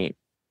of the team,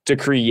 to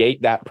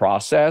create that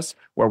process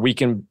where we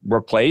can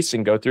replace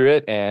and go through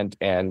it and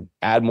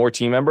add more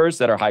team members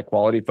that are high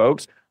quality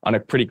folks on a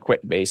pretty quick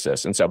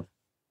basis. And so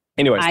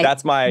anyways,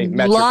 that's my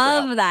metric.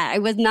 Love that. I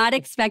was not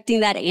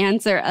expecting that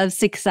answer of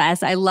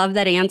success. I love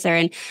that answer.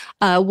 And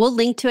we'll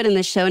link to it in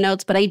the show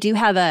notes, but I do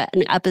have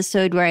an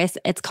episode where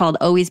it's called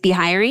Always Be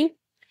Hiring.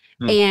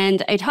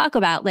 And I talk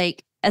about,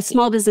 like, as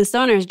small business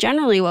owners,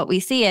 generally what we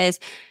see is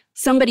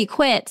somebody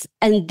quits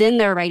and then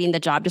they're writing the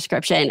job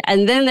description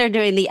and then they're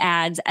doing the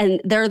ads and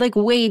they're like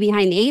way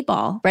behind the 8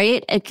 ball,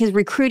 right? Because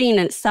recruiting in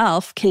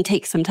itself can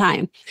take some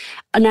time.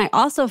 And I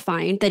also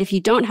find that if you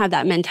don't have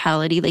that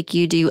mentality like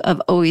you do of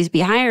always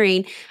be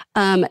hiring,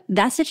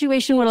 that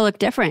situation would have looked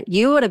different.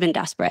 You would have been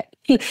desperate.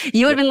 You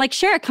would have been like,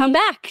 sure, come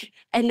back.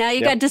 And now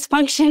you got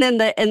dysfunction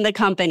in the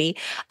company.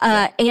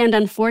 And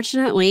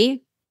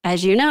unfortunately,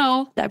 as you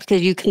know, that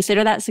because you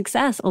consider that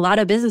success, a lot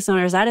of business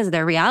owners, that is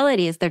their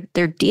reality, is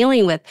they're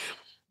dealing with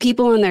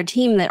people on their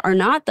team that are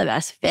not the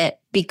best fit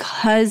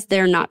because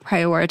they're not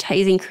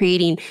prioritizing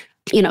creating,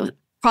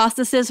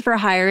 processes for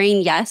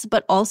hiring, yes,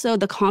 but also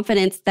the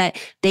confidence that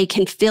they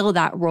can fill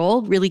that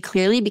role really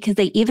clearly because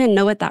they even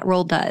know what that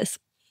role does.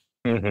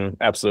 Mm-hmm.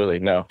 Absolutely.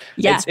 No.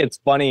 Yeah. It's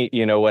funny,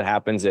 what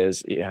happens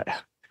is,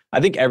 I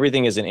think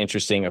everything is an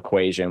interesting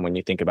equation when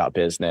you think about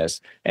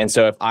business. And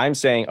so if I'm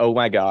saying, oh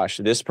my gosh,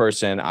 this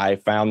person, I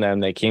found them,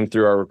 they came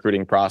through our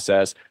recruiting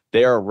process,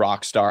 they're a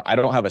rock star. I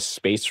don't have a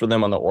space for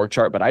them on the org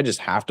chart, but I just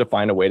have to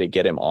find a way to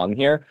get him on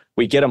here.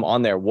 We get him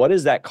on there. What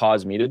does that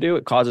cause me to do?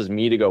 It causes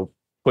me to go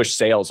push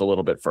sales a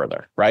little bit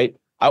further, right?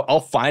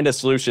 I'll find a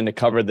solution to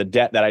cover the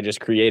debt that I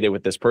just created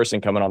with this person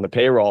coming on the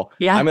payroll.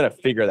 Yeah. I'm going to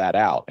figure that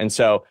out. And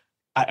so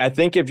I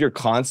think if you're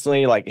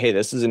constantly like, hey,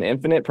 this is an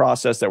infinite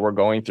process that we're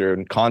going through,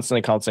 and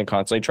constantly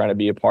trying to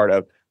be a part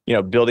of,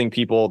 building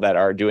people that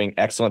are doing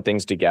excellent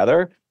things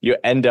together, you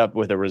end up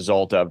with a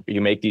result of you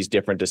make these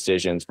different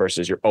decisions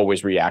versus you're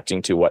always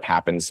reacting to what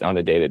happens on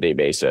a day-to-day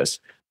basis.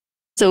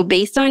 So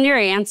based on your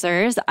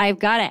answers, I've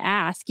got to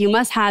ask, you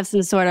must have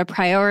some sort of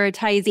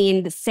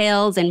prioritizing the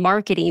sales and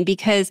marketing,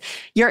 because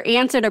your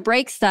answer to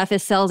break stuff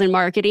is sales and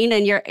marketing,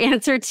 and your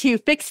answer to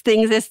fix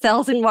things is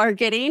sales and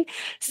marketing.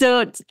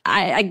 So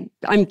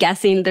I'm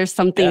guessing there's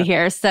something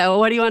here. So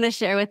what do you want to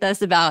share with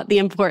us about the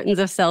importance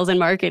of sales and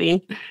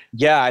marketing?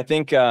 Yeah, I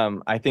think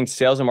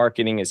sales and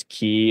marketing is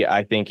key.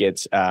 I think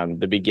it's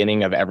the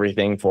beginning of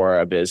everything for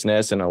a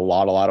business in a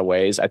lot of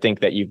ways. I think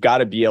that you've got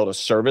to be able to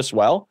service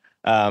well.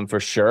 For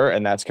sure.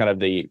 And that's kind of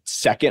the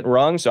second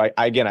rung. So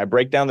I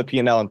break down the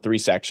P&L in 3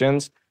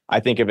 sections.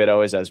 I think of it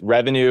always as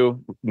revenue,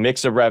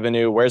 mix of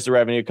revenue. Where's the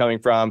revenue coming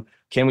from?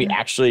 Can we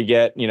actually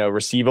get,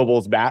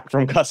 receivables back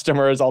from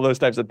customers, all those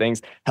types of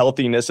things,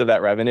 healthiness of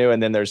that revenue.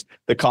 And then there's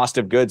the cost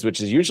of goods, which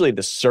is usually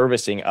the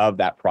servicing of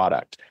that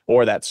product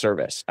or that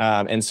service.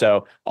 And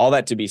so all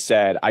that to be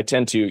said, I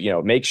tend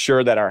to, make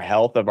sure that our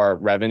health of our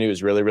revenue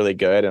is really, really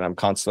good. And I'm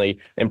constantly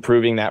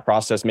improving that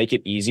process, make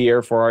it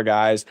easier for our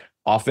guys.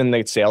 Often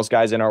the sales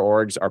guys in our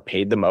orgs are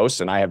paid the most,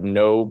 and I have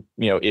no,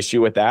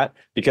 issue with that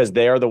because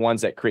they are the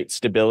ones that create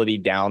stability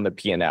down the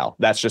P&L.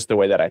 That's just the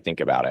way that I think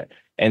about it.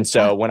 And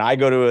so when I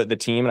go to the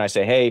team and I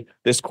say, hey,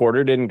 this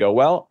quarter didn't go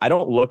well, I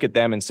don't look at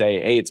them and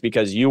say, hey, it's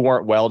because you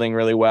weren't welding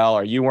really well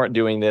or you weren't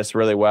doing this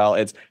really well.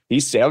 It's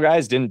these sale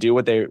guys didn't do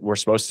what they were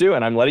supposed to,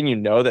 and I'm letting you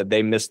know that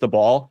they missed the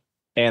ball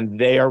and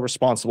they are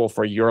responsible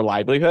for your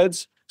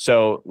livelihoods.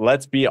 So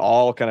let's be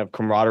all kind of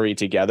camaraderie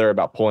together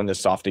about pulling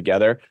this off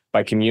together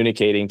by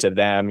communicating to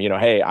them,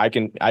 hey, I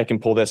can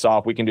pull this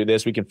off. We can do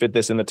this. We can fit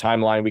this in the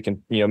timeline. We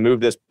can, move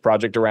this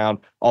project around,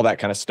 all that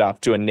kind of stuff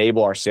to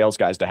enable our sales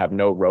guys to have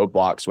no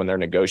roadblocks when they're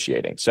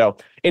negotiating. So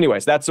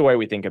anyways, that's the way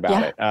we think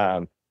about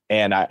it.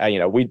 And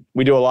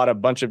we do a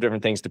bunch of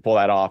different things to pull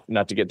that off,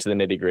 not to get to the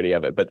nitty gritty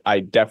of it, but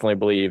I definitely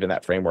believe in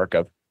that framework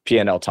of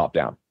P&L top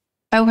down.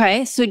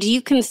 Okay. So do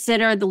you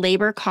consider the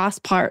labor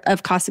cost part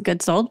of cost of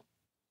goods sold?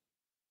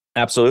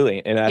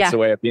 Absolutely. And that's the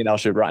way a P&L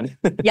should run.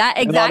 Yeah,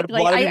 exactly.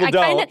 a lot of people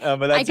don't,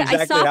 but that's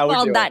exactly how we do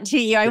it. I softballed that to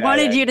you. I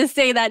wanted you to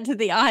say that to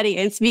the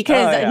audience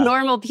because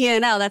normal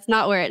P&L, that's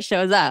not where it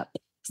shows up.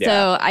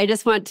 So I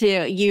just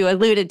you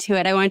alluded to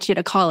it. I want you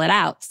to call it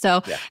out.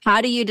 So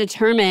how do you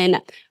determine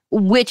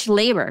which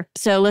labor?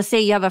 So let's say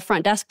you have a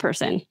front desk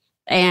person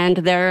and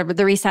they're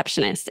the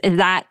receptionist. Is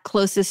that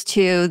closest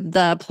to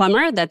the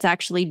plumber that's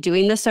actually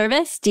doing the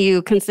service? Do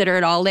you consider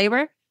it all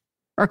labor?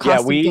 Or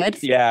cost of goods?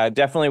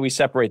 Definitely. We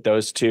separate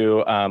those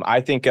two. I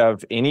think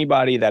of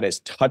anybody that is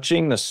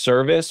touching the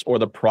service or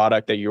the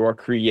product that you're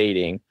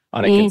creating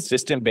on a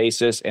consistent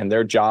basis, and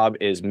their job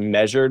is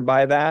measured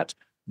by that.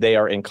 they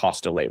are in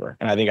cost of labor.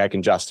 And I think I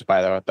can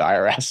justify that with the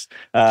IRS.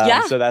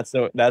 Yeah. So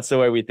that's the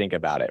way we think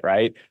about it,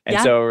 right? And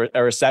Yeah. so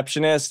a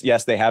receptionist,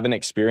 yes, they have an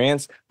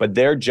experience, but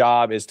their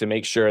job is to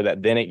make sure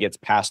that then it gets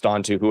passed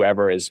on to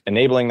whoever is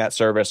enabling that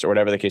service or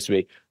whatever the case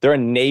may be. They're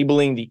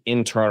enabling the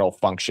internal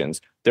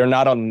functions. They're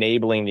not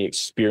enabling the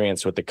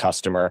experience with the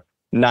customer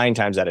 9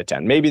 times out of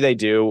 10. Maybe they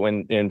do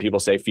when people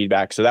say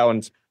feedback. So that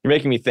one's, you're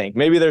making me think.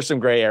 Maybe there's some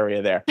gray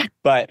area there.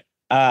 But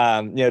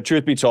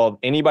truth be told,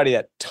 anybody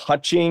that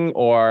touching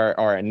or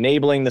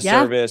enabling the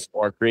service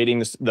or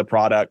creating the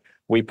product,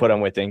 we put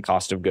them within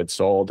cost of goods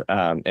sold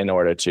in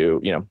order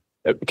to,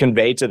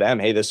 convey to them,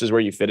 hey, this is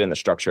where you fit in the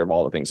structure of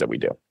all the things that we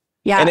do.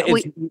 Yeah.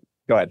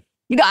 Go ahead.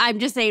 I'm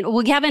just saying,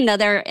 we have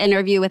another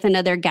interview with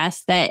another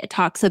guest that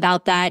talks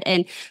about that.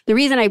 And the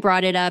reason I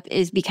brought it up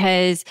is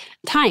because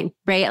time,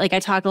 right? Like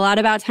I talk a lot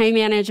about time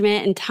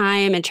management and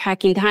time and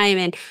tracking time.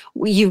 And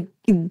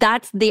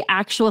that's the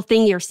actual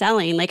thing you're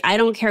selling. Like, I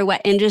don't care what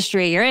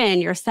industry you're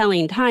in, you're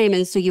selling time.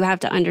 And so you have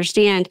to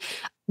understand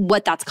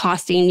what that's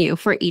costing you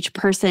for each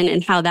person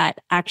and how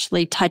that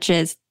actually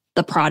touches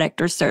the product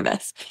or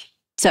service.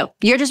 So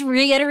you're just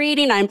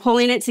reiterating, I'm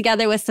pulling it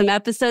together with some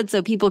episodes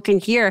so people can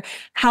hear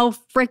how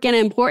freaking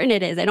important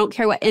it is. I don't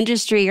care what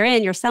industry you're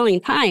in, you're selling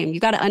time.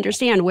 You got to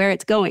understand where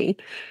it's going.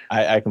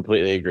 I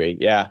completely agree.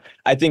 Yeah.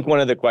 I think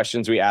one of the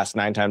questions we ask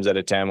 9 times out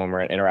of 10 when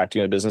we're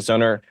interacting with a business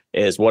owner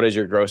is, what is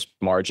your gross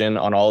margin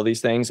on all of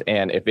these things?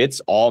 And if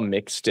it's all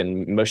mixed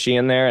and mushy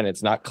in there and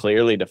it's not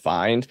clearly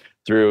defined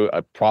through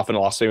a profit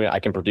and loss statement I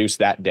can produce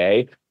that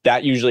day,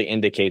 that usually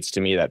indicates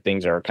to me that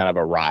things are kind of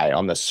awry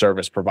on the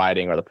service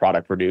providing or the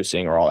product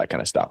producing or all that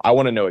kind of stuff. I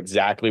want to know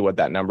exactly what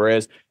that number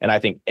is. And I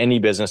think any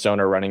business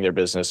owner running their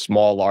business,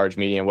 small, large,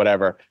 medium,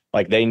 whatever,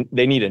 like they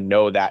need to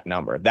know that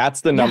number.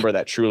 That's the number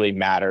that truly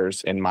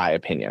matters, in my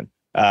opinion,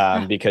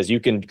 because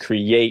you can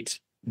create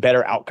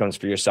better outcomes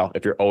for yourself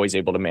if you're always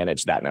able to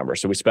manage that number.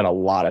 So we spend a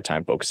lot of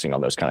time focusing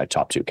on those kind of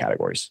top 2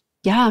 categories.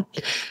 Yeah.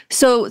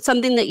 So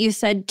something that you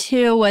said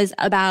too was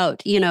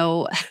about,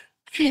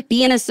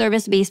 being a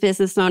service-based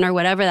business owner,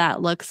 whatever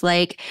that looks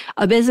like.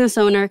 A business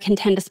owner can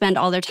tend to spend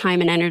all their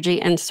time and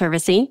energy in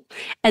servicing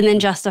and then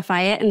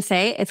justify it and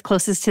say it's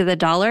closest to the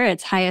dollar,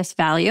 it's highest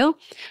value.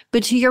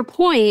 But to your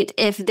point,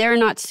 if they're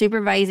not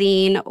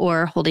supervising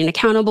or holding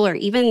accountable, or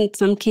even in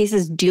some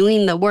cases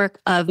doing the work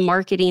of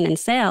marketing and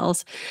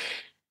sales,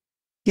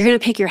 you're going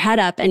to pick your head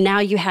up and now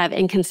you have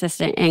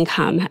inconsistent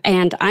income.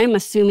 And I'm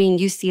assuming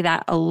you see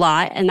that a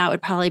lot. And that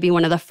would probably be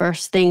one of the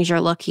first things you're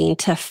looking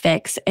to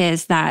fix,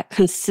 is that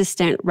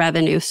consistent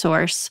revenue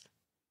source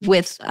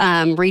with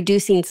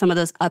reducing some of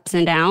those ups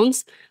and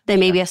downs that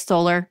maybe a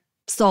solo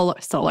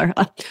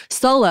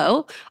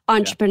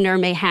entrepreneur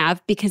may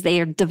have, because they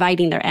are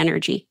dividing their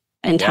energy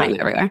and time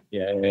everywhere.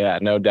 Yeah.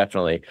 No,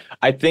 definitely.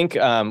 I think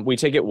we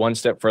take it one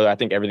step further. I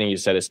think everything you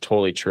said is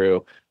totally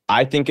true.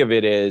 I think of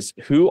it as,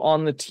 who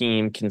on the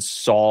team can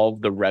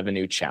solve the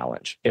revenue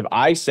challenge? If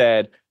I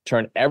said,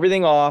 turn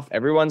everything off,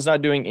 everyone's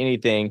not doing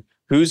anything,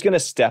 who's going to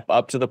step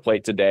up to the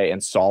plate today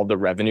and solve the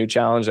revenue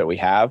challenge that we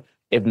have?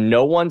 If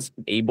no one's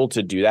able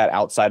to do that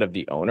outside of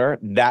the owner,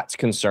 that's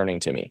concerning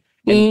to me.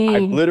 And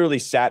I've literally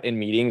sat in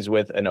meetings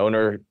with an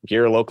owner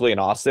here locally in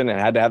Austin and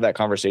had to have that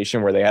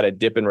conversation where they had a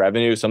dip in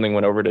revenue. Something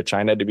went over to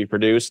China to be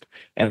produced.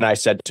 And I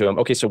said to him,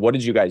 okay, so what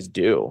did you guys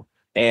do?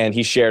 And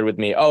he shared with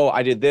me, oh,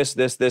 I did this,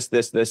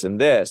 and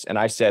this. And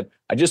I said,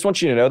 I just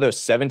want you to know those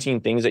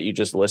 17 things that you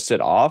just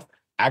listed off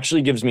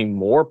actually gives me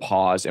more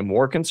pause and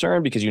more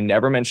concern, because you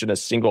never mentioned a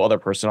single other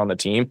person on the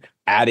team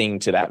adding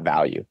to that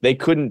value. They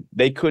couldn't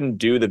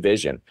do the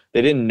vision.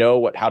 They didn't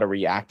know how to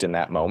react in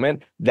that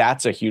moment.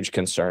 That's a huge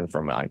concern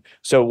for mine.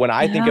 So when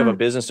I think of a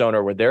business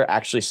owner where they're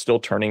actually still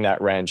turning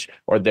that wrench,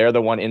 or they're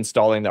the one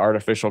installing the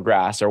artificial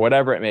grass or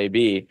whatever it may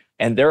be,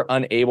 and they're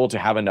unable to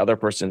have another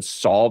person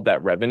solve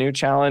that revenue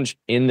challenge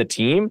in the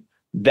team,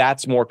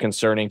 that's more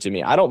concerning to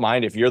me. I don't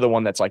mind if you're the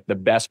one that's like the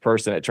best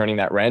person at turning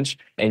that wrench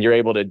and you're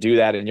able to do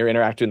that and you're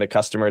interacting with the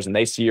customers and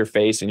they see your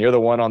face and you're the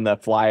one on the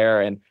flyer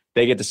and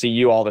they get to see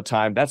you all the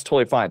time. That's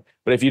totally fine.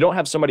 But if you don't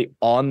have somebody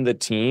on the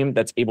team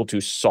that's able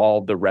to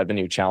solve the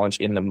revenue challenge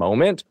in the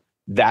moment,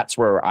 that's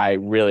where I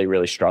really,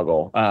 really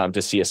struggle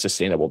to see a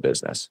sustainable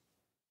business.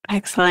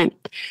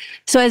 Excellent.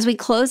 So as we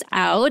close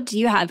out, do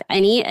you have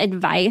any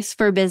advice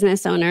for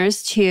business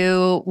owners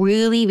to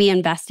really be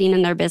investing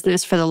in their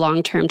business for the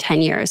long-term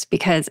 10 years?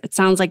 Because it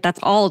sounds like that's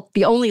all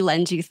the only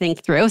lens you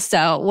think through.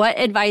 So what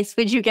advice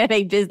would you give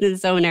a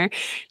business owner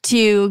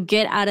to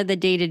get out of the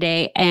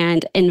day-to-day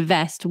and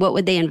invest? What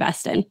would they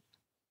invest in?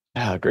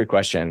 Great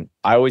question.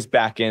 I always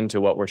back into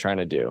what we're trying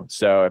to do.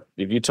 So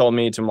if you told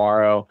me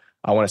tomorrow,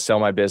 I want to sell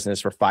my business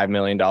for $5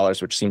 million,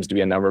 which seems to be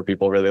a number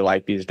people really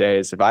like these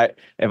days. If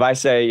I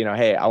say,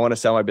 hey, I want to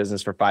sell my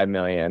business for $5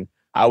 million,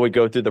 I would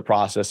go through the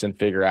process and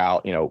figure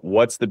out,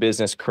 what's the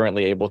business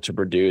currently able to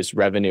produce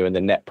revenue and the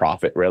net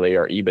profit, really,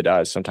 or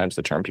EBITDA is sometimes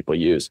the term people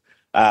use.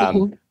 I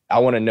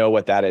want to know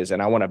what that is.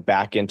 And I want to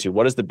back into,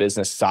 what does the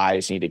business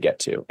size need to get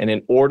to? And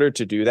in order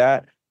to do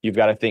that, you've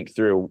got to think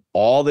through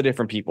all the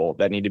different people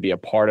that need to be a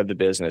part of the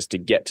business to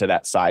get to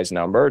that size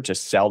number, to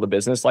sell the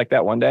business like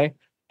that one day.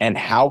 and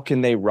how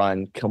can they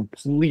run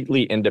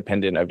completely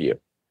independent of you?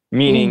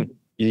 Meaning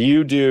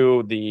you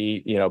do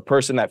the,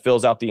 person that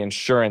fills out the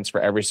insurance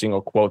for every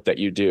single quote that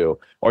you do,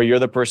 or you're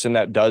the person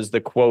that does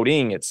the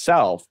quoting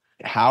itself.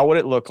 How would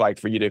it look like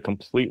for you to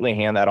completely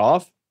hand that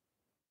off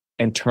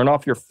and turn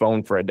off your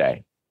phone for a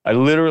day? I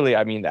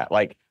mean that.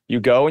 Like, you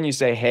go and you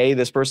say, hey,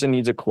 this person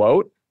needs a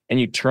quote, and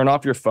you turn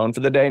off your phone for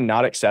the day,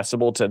 not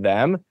accessible to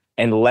them,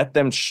 and let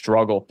them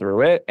struggle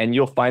through it. And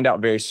you'll find out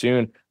very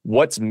soon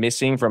what's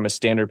missing from a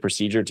standard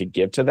procedure to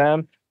give to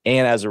them.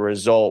 And as a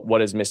result,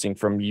 what is missing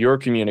from your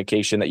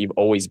communication that you've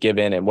always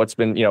given, and what's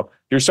been,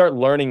 you start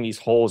learning these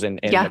holes in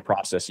the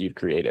process you've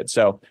created.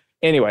 So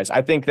anyways,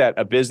 I think that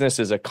a business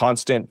is a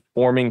constant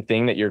forming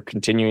thing that you're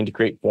continuing to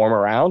create form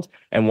around.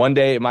 And one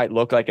day it might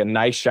look like a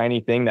nice,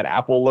 shiny thing that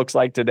Apple looks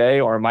like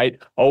today, or it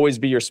might always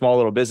be your small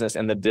little business.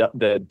 And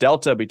the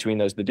delta between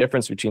those, the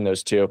difference between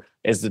those two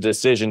is the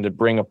decision to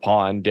bring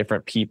upon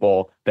different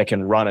people that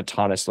can run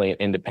autonomously and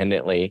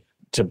independently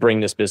to bring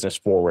this business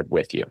forward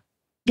with you.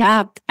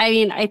 Yeah. I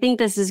mean, I think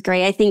this is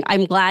great.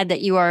 I'm glad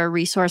that you are a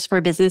resource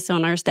for business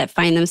owners that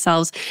find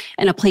themselves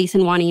in a place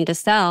in wanting to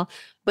sell.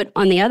 But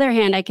on the other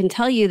hand, I can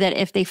tell you that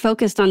if they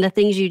focused on the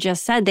things you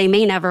just said, they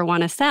may never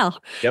want to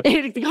sell. Yep.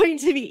 It's going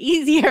to be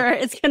easier.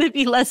 It's going to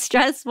be less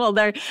stressful.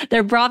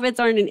 Their profits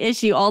aren't an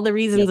issue. All the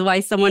reasons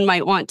why someone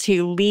might want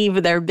to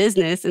leave their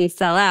business and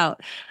sell out.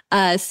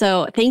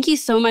 So thank you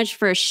so much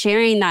for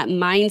sharing that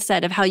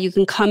mindset of how you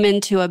can come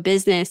into a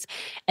business.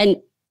 And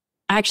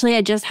actually,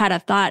 I just had a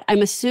thought.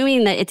 I'm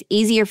assuming that it's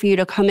easier for you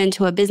to come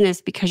into a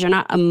business because you're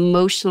not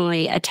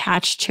emotionally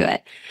attached to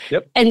it.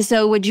 Yep. And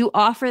so would you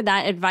offer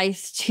that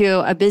advice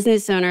to a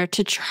business owner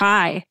to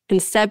try and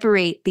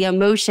separate the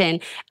emotion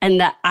and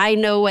that I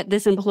know what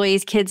this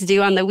employee's kids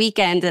do on the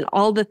weekend and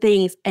all the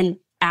things, and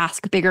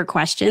ask bigger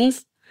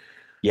questions?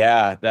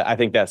 Yeah, I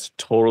think that's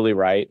totally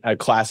right. A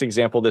classic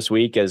example this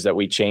week is that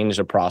we changed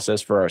a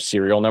process for our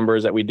serial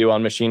numbers that we do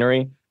on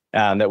machinery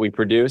that we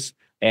produce.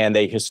 And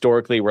they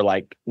historically were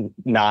like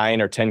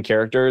 9 or 10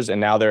 characters, and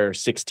now they're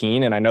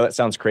 16. And I know that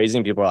sounds crazy,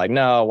 and people are like,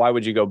 no, why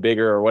would you go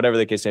bigger, or whatever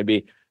the case may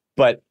be.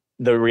 But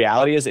the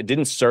reality is it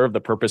didn't serve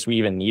the purpose we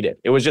even needed.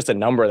 It was just a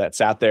number that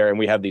sat there, and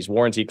we have these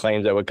warranty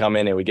claims that would come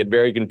in, and we get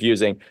very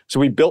confusing. So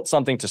we built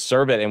something to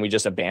serve it, and we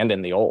just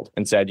abandoned the old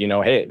and said,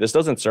 hey, this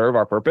doesn't serve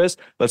our purpose.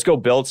 Let's go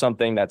build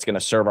something that's going to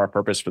serve our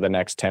purpose for the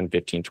next 10,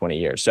 15, 20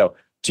 years. So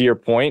to your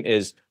point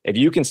is, if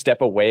you can step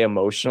away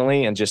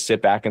emotionally and just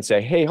sit back and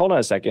say, hey, hold on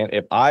a second.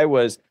 If I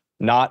was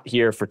not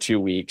here for 2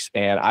 weeks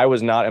and I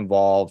was not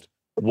involved,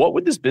 what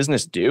would this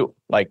business do?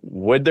 Like,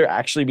 would there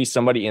actually be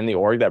somebody in the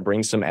org that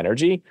brings some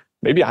energy?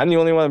 Maybe I'm the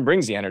only one that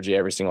brings the energy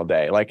every single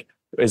day. Like,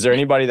 is there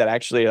anybody that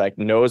actually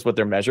knows what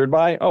they're measured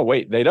by? Oh,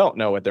 wait, they don't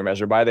know what they're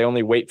measured by. They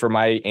only wait for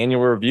my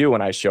annual review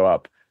when I show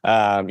up.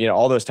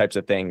 All those types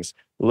of things,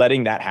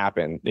 letting that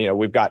happen.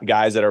 We've got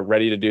guys that are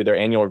ready to do their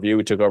annual review.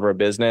 We took over a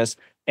business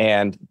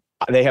and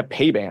they have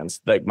pay bands.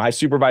 Like, my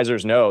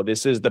supervisors know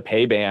this is the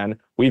pay band.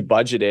 We've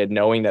budgeted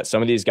knowing that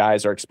some of these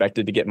guys are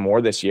expected to get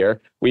more this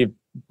year. We've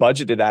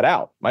budgeted that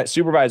out. My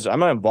supervisors,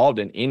 I'm not involved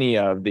in any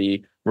of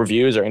the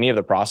reviews or any of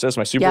the process.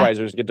 My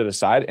supervisors get to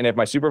decide. And if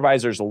my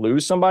supervisors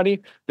lose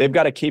somebody, they've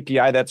got a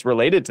KPI that's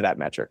related to that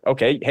metric.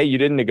 Okay, hey, you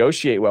didn't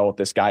negotiate well with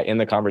this guy in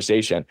the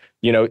conversation.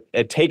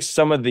 It takes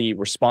some of the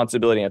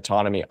responsibility and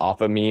autonomy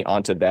off of me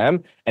onto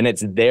them, and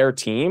it's their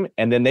team.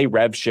 And then they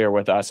rev share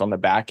with us on the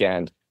back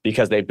end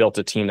because they built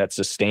a team that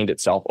sustained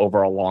itself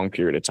over a long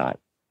period of time.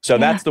 So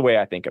that's the way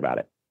I think about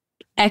it.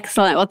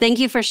 Excellent. Well, thank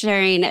you for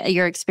sharing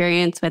your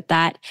experience with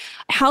that.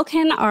 How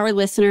can our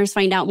listeners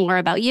find out more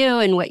about you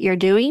and what you're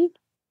doing?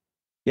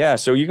 Yeah,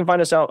 so you can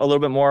find us out a little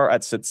bit more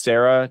at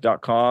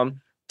tsetserra.com,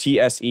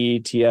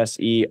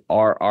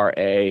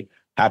 Tsetserra.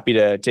 Happy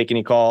to take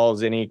any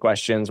calls, any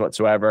questions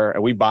whatsoever.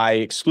 We buy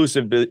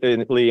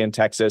exclusively in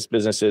Texas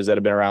businesses that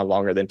have been around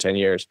longer than 10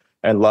 years,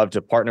 and love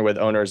to partner with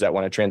owners that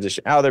want to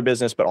transition out of their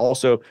business, but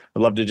also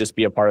would love to just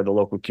be a part of the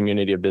local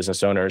community of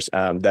business owners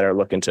that are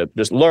looking to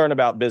just learn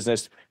about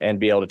business and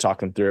be able to talk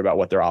them through about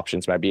what their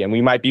options might be. And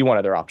we might be one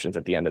of their options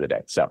at the end of the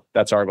day. So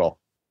that's our goal.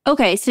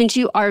 Okay, since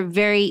you are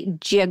very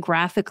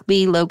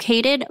geographically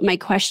located, my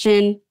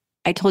question,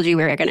 I told you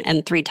we were going to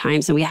end 3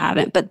 times and we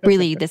haven't, but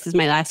really this is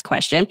my last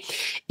question,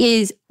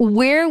 is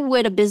where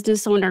would a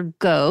business owner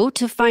go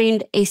to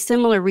find a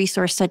similar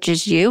resource such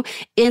as you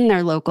in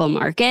their local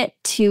market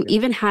to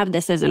even have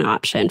this as an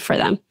option for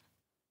them?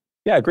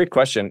 Yeah, great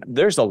question.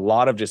 There's a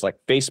lot of just like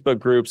Facebook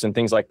groups and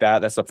things like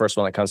that. That's the first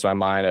one that comes to my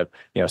mind of,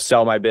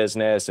 sell my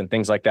business and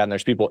things like that. And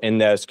there's people in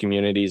those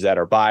communities that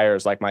are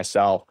buyers like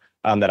myself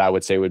that I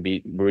would say would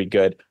be really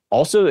good.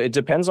 Also, it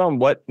depends on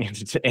what,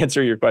 to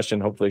answer your question,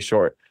 hopefully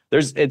short,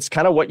 it's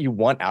kind of what you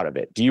want out of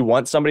it. Do you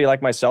want somebody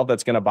like myself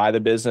that's going to buy the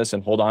business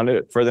and hold on to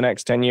it for the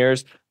next 10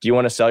 years? Do you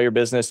want to sell your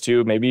business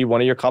to maybe one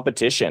of your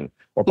competition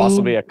or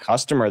possibly a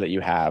customer that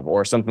you have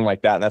or something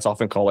like that? And that's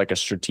often called like a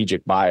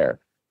strategic buyer.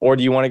 Or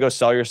do you want to go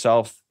sell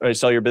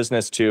your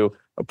business to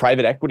a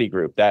private equity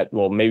group that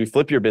will maybe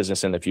flip your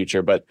business in the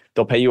future, but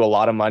they'll pay you a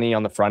lot of money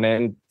on the front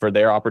end for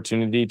their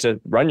opportunity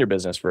to run your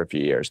business for a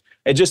few years.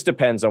 It just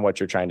depends on what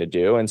you're trying to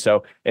do. And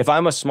so if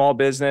I'm a small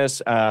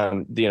business,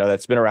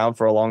 that's been around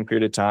for a long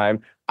period of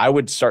time, I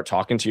would start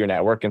talking to your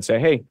network and say,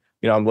 hey,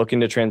 I'm looking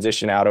to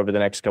transition out over the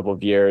next couple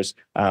of years.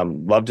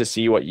 Love to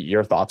see what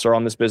your thoughts are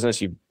on this business.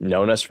 You've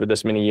known us for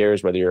this many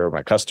years, whether you're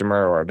my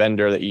customer or a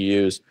vendor that you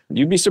use.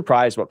 You'd be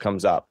surprised what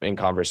comes up in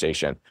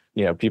conversation.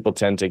 People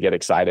tend to get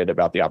excited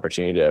about the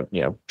opportunity to,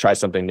 try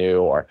something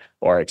new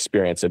or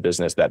experience a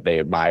business that they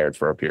admired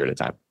for a period of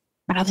time.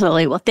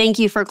 Absolutely. Well, thank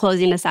you for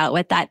closing us out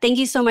with that. Thank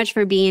you so much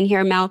for being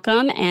here,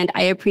 Malcolm, and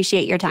I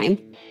appreciate your time.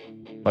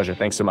 Pleasure.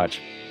 Thanks so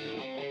much.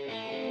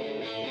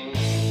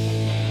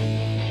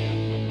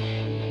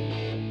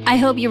 I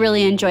hope you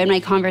really enjoyed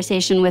my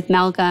conversation with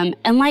Malcolm.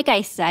 And like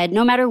I said,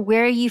 no matter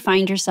where you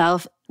find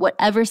yourself,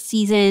 whatever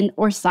season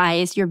or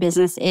size your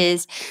business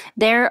is,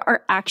 there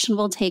are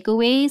actionable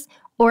takeaways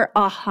or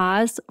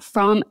ahas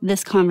from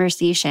this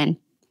conversation.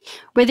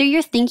 Whether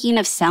you're thinking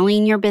of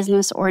selling your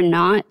business or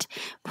not,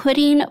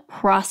 putting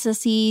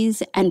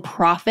processes and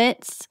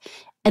profits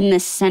in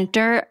the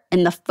center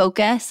and the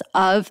focus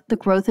of the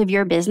growth of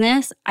your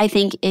business, I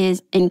think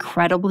is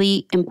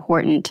incredibly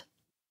important.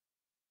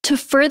 To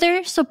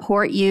further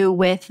support you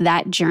with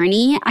that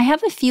journey, I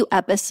have a few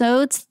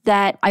episodes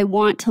that I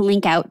want to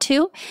link out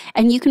to,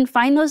 and you can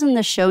find those in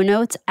the show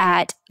notes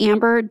at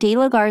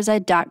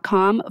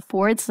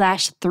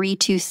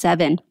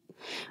amberdelagarza.com/327.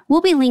 We'll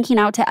be linking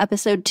out to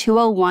episode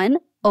 201,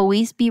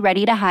 Always Be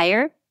Ready to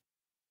Hire,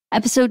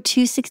 episode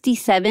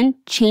 267,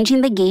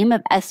 Changing the Game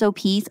of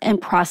SOPs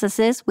and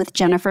Processes with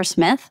Jennifer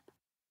Smith,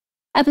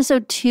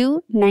 episode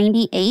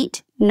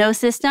 298, No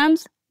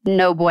Systems,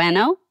 No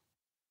Bueno,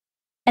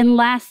 and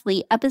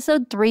lastly,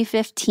 episode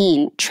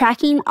 315,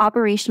 Tracking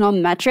Operational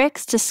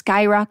Metrics to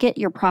Skyrocket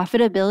Your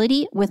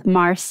Profitability with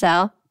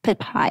Marcel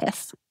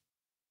Papias.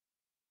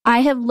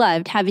 I have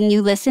loved having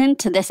you listen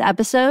to this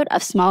episode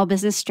of Small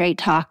Business Straight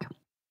Talk.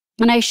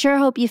 And I sure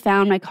hope you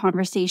found my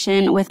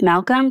conversation with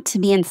Malcolm to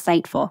be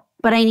insightful.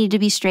 But I need to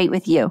be straight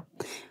with you.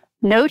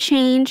 No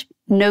change,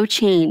 no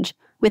change.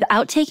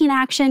 Without taking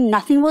action,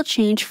 nothing will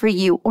change for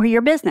you or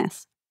your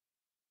business.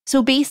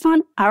 So based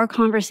on our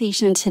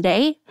conversation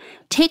today,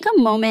 take a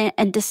moment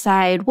and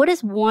decide what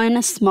is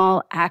one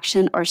small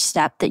action or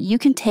step that you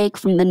can take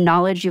from the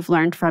knowledge you've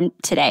learned from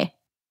today.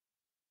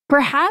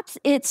 Perhaps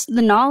it's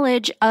the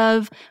knowledge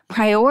of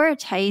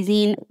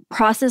prioritizing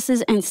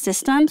processes and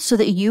systems so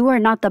that you are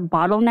not the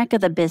bottleneck of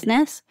the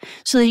business,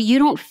 so that you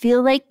don't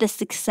feel like the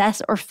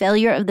success or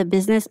failure of the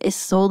business is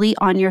solely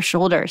on your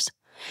shoulders.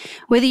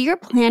 Whether you're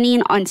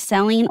planning on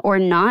selling or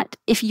not,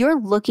 if you're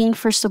looking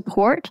for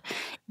support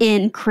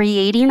in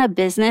creating a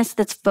business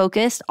that's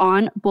focused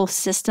on both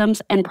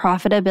systems and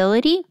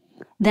profitability,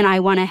 then I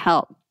want to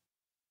help.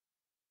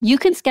 You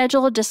can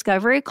schedule a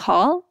discovery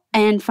call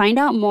and find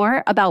out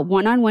more about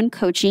one-on-one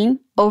coaching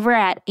over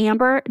at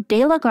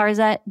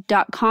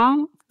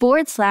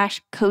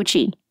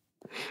amberdelagarza.com/coaching.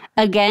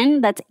 Again,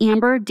 that's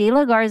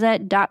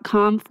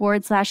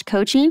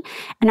amberdelagarza.com/coaching.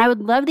 And I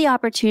would love the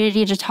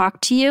opportunity to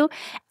talk to you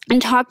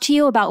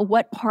about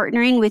what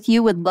partnering with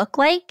you would look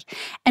like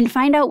and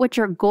find out what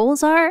your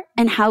goals are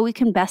and how we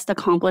can best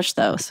accomplish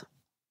those.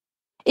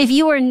 If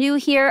you are new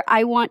here,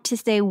 I want to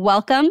say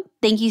welcome.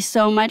 Thank you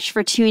so much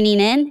for tuning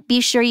in.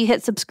 Be sure you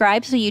hit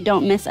subscribe so you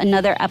don't miss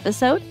another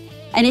episode.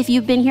 And if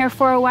you've been here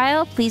for a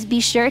while, please be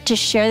sure to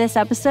share this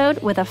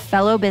episode with a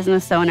fellow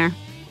business owner.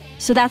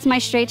 So that's my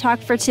straight talk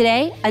for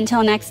today.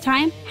 Until next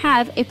time,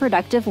 have a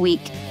productive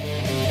week.